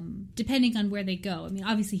 Depending on where they go. I mean,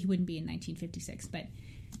 obviously he wouldn't be in 1956, but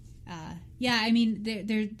I mean,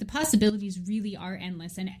 the possibilities really are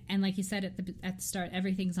endless, and like you said at the start,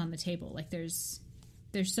 everything's on the table. Like, there's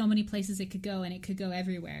so many places it could go, and it could go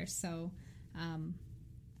everywhere. So,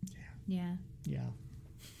 yeah.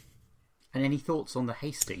 And any thoughts on the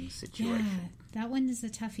Hastings situation? Yeah, that one is a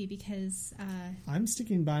toughie, because I'm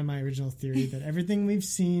sticking by my original theory that everything we've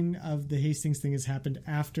seen of the Hastings thing has happened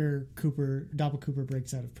after Doppel Cooper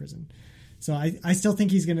breaks out of prison. So I still think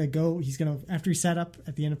he's going to go. He's going to, after he sat up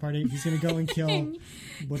at the end of part 8, he's going to go and kill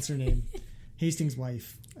what's her name, Hastings'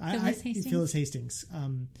 wife, Phyllis Hastings.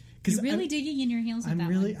 You're really digging in your heels with that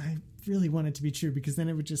one. I really want it to be true, because then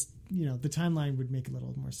it would just, the timeline would make a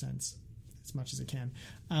little more sense, as much as it can.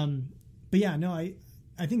 But yeah, no, I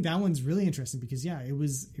think that one's really interesting, because it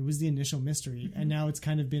was the initial mystery, mm-hmm. and now it's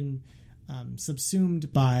kind of been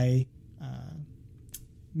subsumed by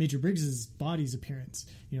Major Briggs's body's appearance.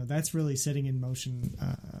 That's really setting in motion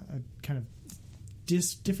a kind of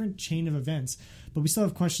different chain of events. But we still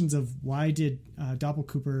have questions of, why did Doppel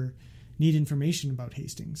Cooper need information about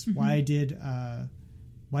Hastings. Why did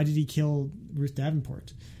he kill Ruth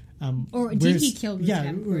Davenport? Or did he kill Ruth yeah,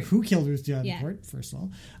 Davenport? Or who killed Ruth Davenport, first of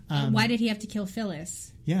all? Why did he have to kill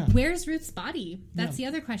Phyllis? Yeah. Where's Ruth's body? That's the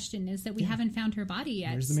other question, is that we haven't found her body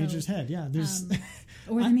yet. Where's the Major's head? Yeah, there's...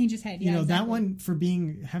 or the Major's head, yeah, that one, for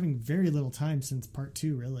having very little time since part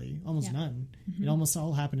 2, really. Almost none. It almost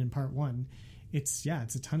all happened in part 1. It's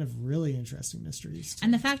a ton of really interesting mysteries.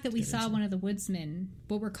 And the fact that we saw one of the woodsmen,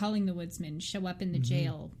 what we're calling the woodsmen, show up in the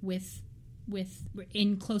jail with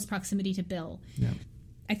in close proximity to Bill. Yeah.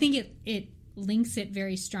 I think it links it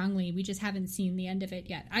very strongly. We just haven't seen the end of it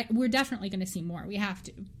yet. We're definitely going to see more. We have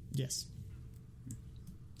to. Yes.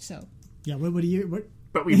 So. Yeah. What do you? What?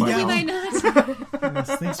 But we might. We might not.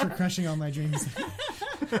 Yes, thanks for crushing all my dreams.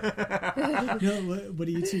 No, what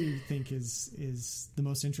do you two think is the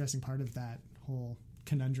most interesting part of that whole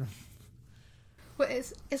conundrum? Well,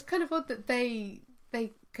 it's kind of odd that they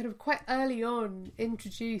kind of quite early on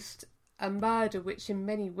introduced a murder which in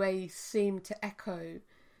many ways seemed to echo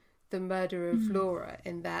the murder of Laura,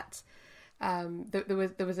 in that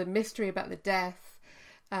there was a mystery about the death.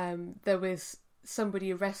 There was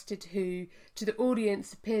somebody arrested who, to the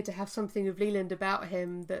audience, appeared to have something of Leland about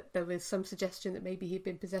him, that there was some suggestion that maybe he'd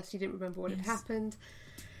been possessed, he didn't remember what had happened.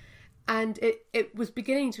 And it was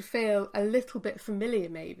beginning to feel a little bit familiar,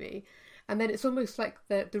 maybe. And then it's almost like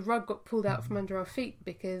the rug got pulled out from under our feet,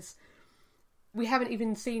 because we haven't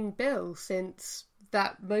even seen Bill since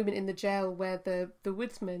that moment in the jail where the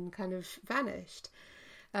woodsman kind of vanished,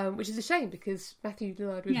 which is a shame because Matthew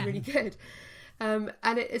Lillard was really good. And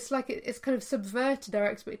it's like it's kind of subverted our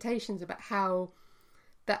expectations about how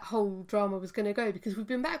that whole drama was going to go, because we've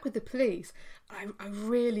been back with the police. I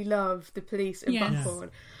really love the police in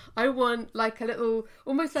Buckhorn. I want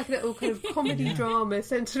almost like a little kind of comedy drama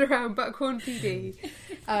centred around Buckhorn PD,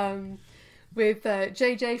 with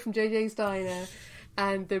JJ from JJ's Diner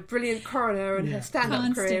and the brilliant coroner and her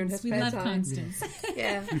stand-up career in her spare time. We love Constance.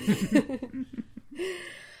 Yeah.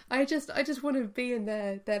 I just want to be in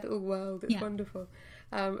their little world. It's wonderful.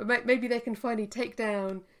 Maybe they can finally take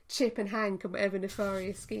down Chip and Hank and whatever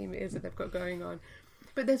nefarious scheme it is that they've got going on.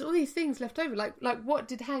 But there's all these things left over. Like what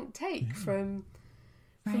did Hank take from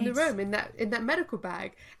the room in that medical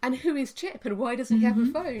bag? And who is Chip, and why doesn't he have a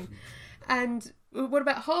phone? And what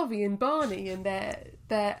about Harvey and Barney and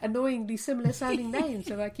their annoyingly similar sounding names?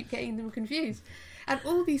 So I keep getting them confused. And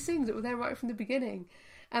all these things that were there right from the beginning.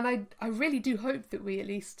 And I really do hope that we at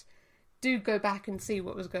least do go back and see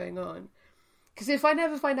what was going on. Because if I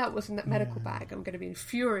never find out what's in that medical bag, I'm going to be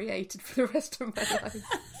infuriated for the rest of my life.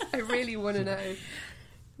 I really want to know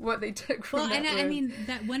what they took from that room. I mean,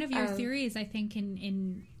 that one of your theories, I think,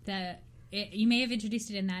 in the... you may have introduced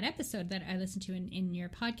it in that episode that I listened to in your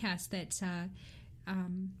podcast,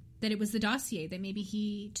 that it was the dossier, that maybe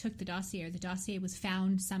he took the dossier, or the dossier was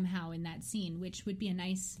found somehow in that scene, which would be a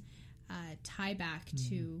nice tie back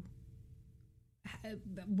to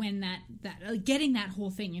when that getting that whole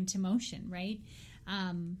thing into motion, right?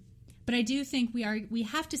 But I do think we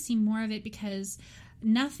have to see more of it, because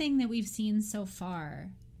nothing that we've seen so far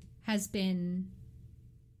has been...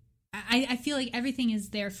 I feel like everything is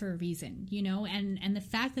there for a reason, you know, and the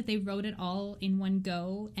fact that they wrote it all in one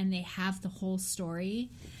go and they have the whole story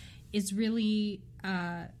is really,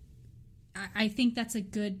 I think that's a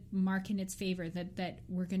good mark in its favor, that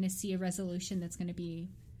we're going to see a resolution that's going to be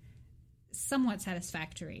somewhat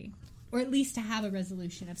satisfactory, or at least to have a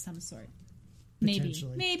resolution of some sort. Maybe.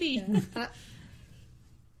 Yeah.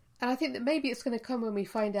 And I think that maybe it's going to come when we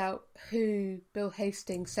find out who Bill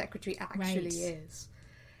Hastings' secretary actually is.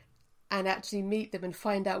 And actually meet them and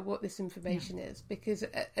find out what this information is. Because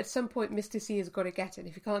at some point, Mr. C has got to get it.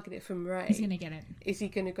 If he can't get it from Ray... He's going to get it. Is he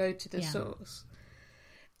going to go to the source?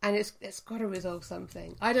 And it's got to resolve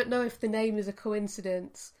something. I don't know if the name is a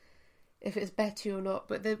coincidence, if it's Betty or not,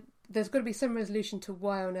 but there's got to be some resolution to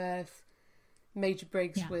why on earth Major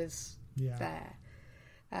Briggs was there.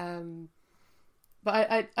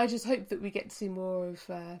 But I just hope that we get to see more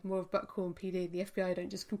of Buckhorn PD. The FBI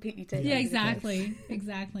don't just completely take over.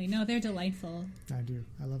 Exactly. No, they're delightful. I do.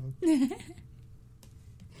 I love them.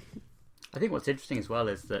 I think what's interesting as well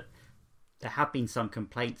is that there have been some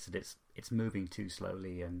complaints that it's moving too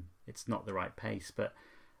slowly and it's not the right pace. But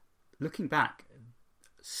looking back,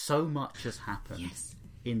 so much has happened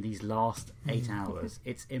in these last 8 hours.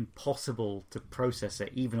 It's impossible to process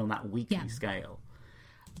it, even on that weekly scale.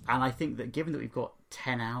 And I think that given that we've got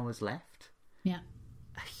 10 hours left, a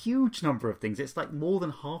huge number of things, it's like more than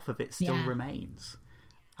half of it still remains.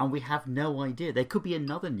 And we have no idea. There could be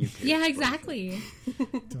another nuclear explosion. Exactly.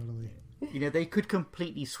 Totally. You know, they could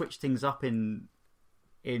completely switch things up in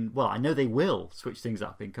I know they will switch things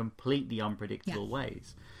up in completely unpredictable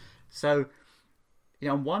ways. So,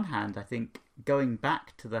 on one hand, I think going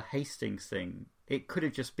back to the Hastings thing, it could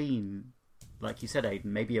have just been, like you said,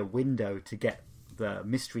 Aidan, maybe a window to get the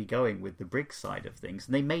mystery going with the Briggs side of things,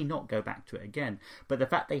 and they may not go back to it again. But the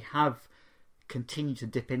fact they have continued to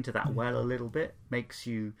dip into that well a little bit makes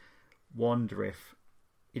you wonder if,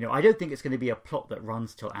 I don't think it's going to be a plot that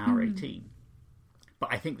runs till hour 18,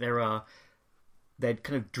 but I think they're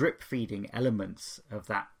kind of drip feeding elements of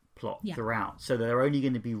that plot throughout, so they're only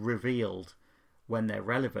going to be revealed when they're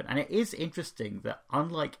relevant. And it is interesting that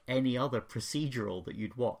unlike any other procedural that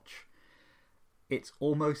you'd watch, it's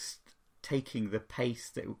almost taking the pace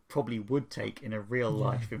that it probably would take in a real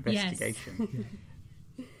life investigation.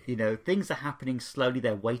 Things are happening slowly.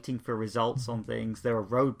 They're waiting for results on things. There are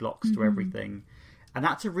roadblocks to everything. And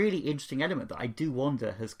that's a really interesting element that I do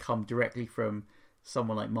wonder has come directly from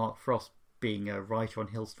someone like Mark Frost being a writer on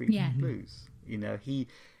Hill Street Blues.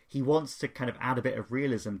 He wants to kind of add a bit of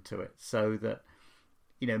realism to it so that,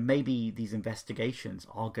 maybe these investigations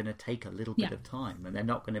are going to take a little bit of time and they're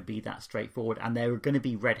not going to be that straightforward, and there are going to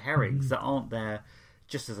be red herrings that aren't there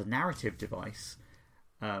just as a narrative device,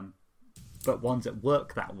 but ones that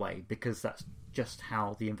work that way because that's just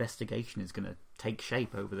how the investigation is going to take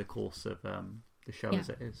shape over the course of the show as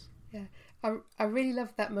it is. Yeah, I really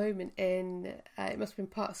loved that moment in, it must have been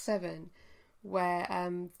part 7, where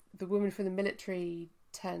the woman from the military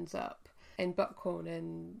turns up in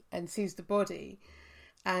Buckhorn and sees the body,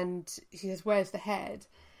 and she says, "Where's the head?"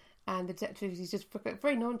 And the detective is just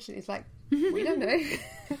very nonchalant. He's like, "We don't know."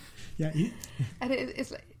 And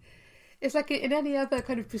it's like in any other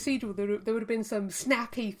kind of procedural, there would have been some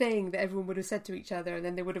snappy thing that everyone would have said to each other, and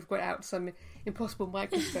then they would have got out some impossible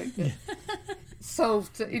microscope that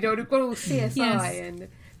solved, it would have got all CSI and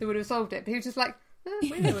they would have solved it. But he was just like,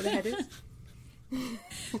 we know where the head is.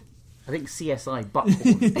 I think CSI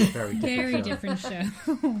Buckhorn is a very different show.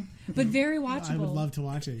 But very watchable. I would love to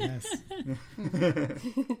watch it, yes.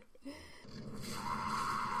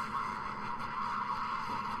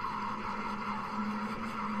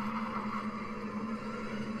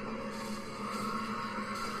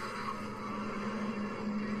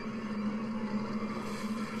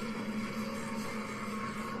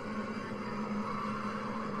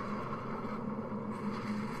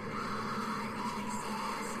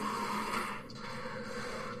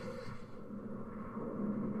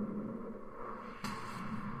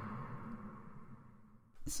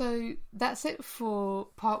 So that's it for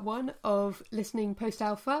part 1 of Listening Post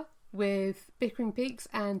Alpha with Bickering Peaks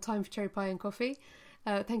and Time for Cherry Pie and Coffee.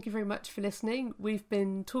 Thank you very much for listening. We've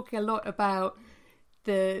been talking a lot about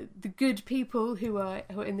the good people who are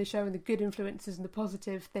in the show and the good influences and the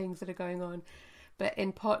positive things that are going on. But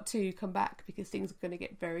in part 2, come back because things are going to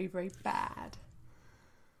get very, very bad.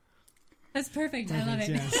 That's perfect. I love it.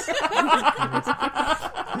 Yes.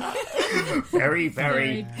 Very,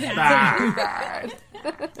 very bad.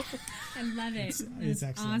 I love it. It's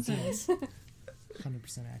excellent. Awesome.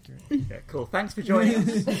 100% accurate. Yeah, cool. Thanks for joining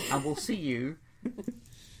us, and we'll see you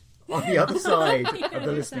on the other side of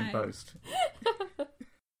the listening post.